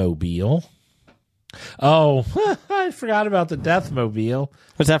Deathmobile. Oh, I forgot about the Deathmobile.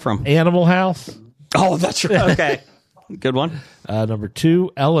 What's that from? Animal House. Oh, that's right. Okay. Good one. Number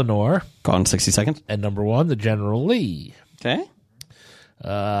 2, Eleanor. Gone in 60 seconds. And number 1, the General Lee. Okay.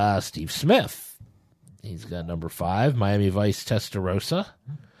 Steve Smith. He's got number 5, Miami Vice Testarossa.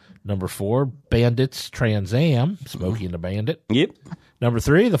 Number 4, Bandits Trans Am, Smokey and the Bandit. Yep. Number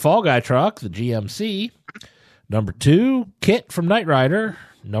 3, the Fall Guy truck, the GMC. Number 2, Kit from Knight Rider.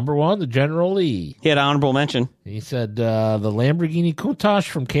 Number 1, the General Lee. He had an honorable mention. He said the Lamborghini Countach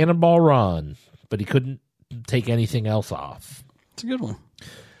from Cannonball Run, but he couldn't take anything else off. It's a good one.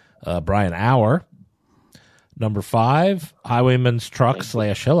 Brian Auer. Number 5, Highwayman's Truck /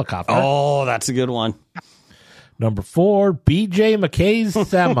 Helicopter. Oh, that's a good one. Number 4, BJ McKay's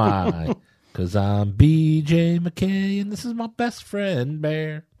Semi. Because I'm BJ McKay, and this is my best friend,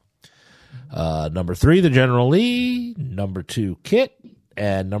 Bear. Number 3, the General Lee. Number 2, Kit.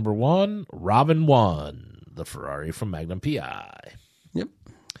 And number 1, Robin 1, the Ferrari from Magnum PI. Yep.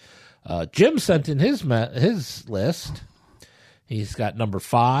 Jim sent in his list. He's got number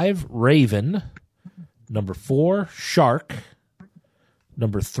 5, Raven. Number 4, Shark.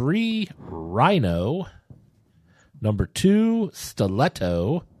 Number 3, Rhino. Number 2,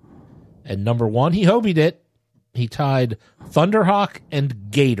 Stiletto. And number 1, he hobied it. He tied Thunderhawk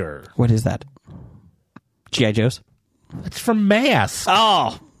and Gator. What is that? G.I. Joe's? It's from Mask.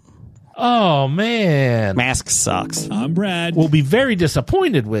 Oh. Oh, man. Mask sucks. I'm Brad. We'll be very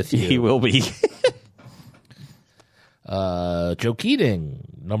disappointed with you. He will be. Joe Keating.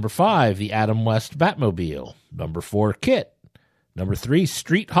 Number 5, the Adam West Batmobile. Number 4, Kit. Number 3,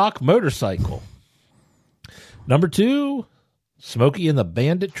 Street Hawk Motorcycle. Number 2, Smokey and the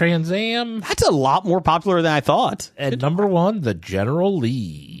Bandit Trans Am. That's a lot more popular than I thought. And number 1, the General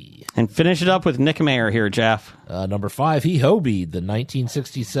Lee. And finish it up with Nick Mayer here, Jeff. Number 5, he Hobie'd the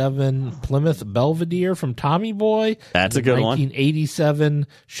 1967 Plymouth Belvedere from Tommy Boy. That's a good one. 1987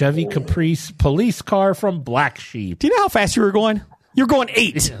 Chevy Caprice police car from Black Sheep. Do you know how fast you were going? You're going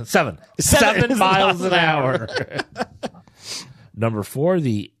 8. 7 miles an hour. Number 4,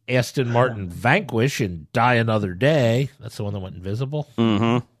 the Aston Martin Vanquish in Die Another Day. That's the one that went invisible.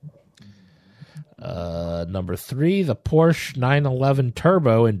 Mm-hmm. Number 3, the Porsche 911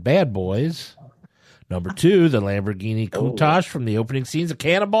 Turbo in Bad Boys. Number 2, the Lamborghini Countach from the opening scenes of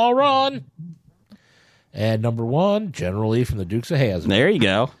Cannonball Run. And number 1, General Lee from the Dukes of Hazzard. There you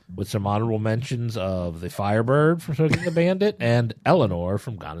go. With some honorable mentions of the Firebird from Smokey and the Bandit and Eleanor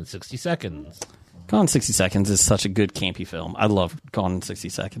from Gone in 60 Seconds. Gone in 60 Seconds is such a good campy film. I love Gone in 60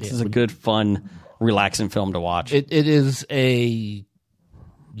 Seconds. It's a good, fun, relaxing film to watch. It is a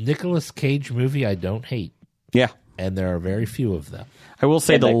Nicolas Cage movie I don't hate. Yeah. And there are very few of them. I will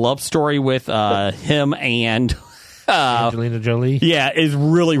say the love story with him and Angelina Jolie. Yeah, is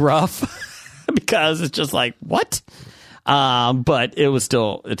really rough because it's just like, what? But it's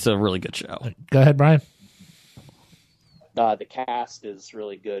a really good show. Go ahead, Brian. The cast is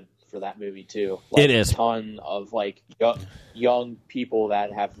really good for that movie too. It is a ton of young people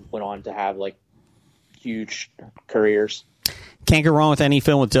that have went on to have huge careers. Can't go wrong with any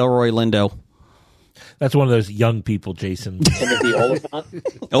film with Delroy Lindo. That's one of those young people, Jason. Timothy Olyphant.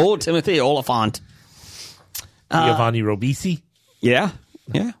 Oh, Timothy Olyphant. Giovanni Ribisi. Yeah.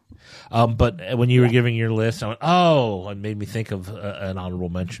 But when you were giving your list, I went, it made me think of an honorable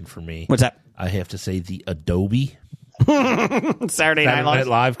mention for me. What's that? I have to say the Adobe Saturday Night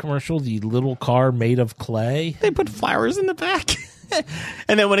Live commercial, the little car made of clay. They put flowers in the back.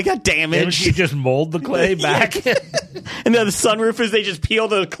 And then when it got damaged, you just mold the clay back. And then the sunroof is they just peel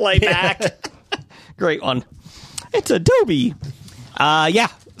the clay back. Great one. It's Adobe.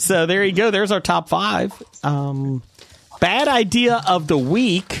 So there you go. There's our top 5. Bad idea of the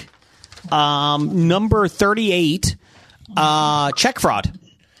week. Number 38. Check fraud.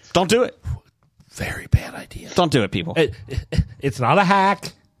 Don't do it. Very bad idea. Don't do it, people. It's not a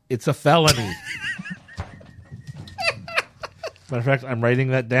hack. It's a felony. Matter of fact, I'm writing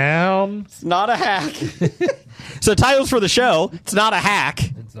that down. It's not a hack. So titles for the show. It's not a hack.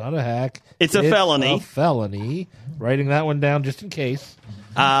 It's not a hack. It's a felony. A felony. Writing that one down just in case.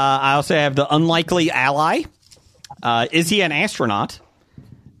 I also have the unlikely ally. Is he an astronaut?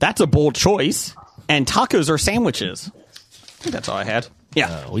 That's a bold choice. And tacos or sandwiches. I think that's all I had.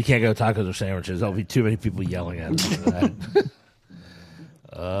 Yeah. We can't go tacos or sandwiches. There'll be too many people yelling at us for that.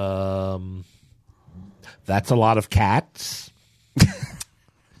 That's a lot of cats.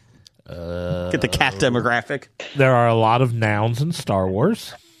 Get the cat demographic. There are a lot of nouns in Star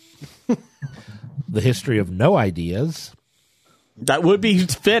Wars. The history of no ideas. That would be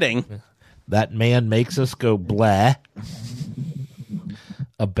fitting. That man makes us go bleh.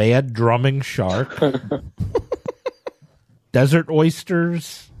 A bad drumming shark. Desert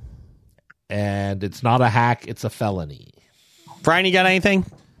oysters. And it's not a hack, it's a felony. Brian, you got anything?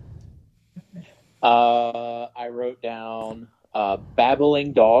 I wrote down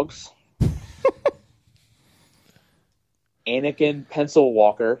babbling dogs. Anakin Pencil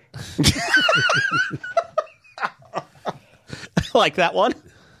Walker. Like that one?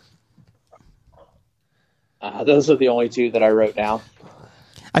 Those are the only 2 that I wrote down.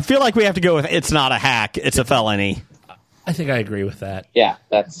 I feel like we have to go with it's not a hack, it's a felony. I think I agree with that. Yeah,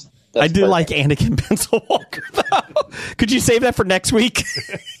 that's I do perfect. like Anakin Pencil Walker, though. Could you save that for next week?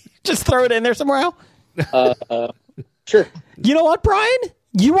 Just throw it in there somewhere else? Sure. You know what, Brian?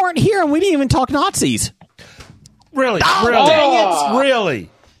 You weren't here and we didn't even talk Nazis. Really? Oh, really? dang it. Really?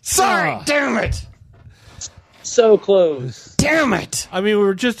 Sorry, damn it. So close. Damn it. I mean, we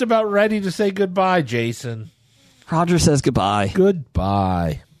were just about ready to say goodbye, Jason. Roger says goodbye.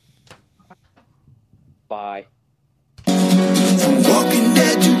 Goodbye. Bye. From Walking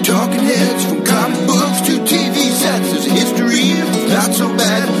Dead to Talking Heads, from comic books to TV sets, there's a history. Not so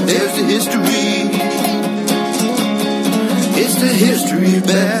bad, there's the history. It's the history of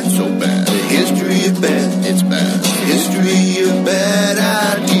bad, so bad. The history of bad, it's bad. History of bad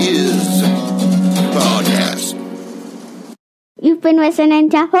ideas. Podcast. You've been listening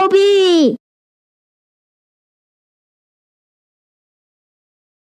to Hobie.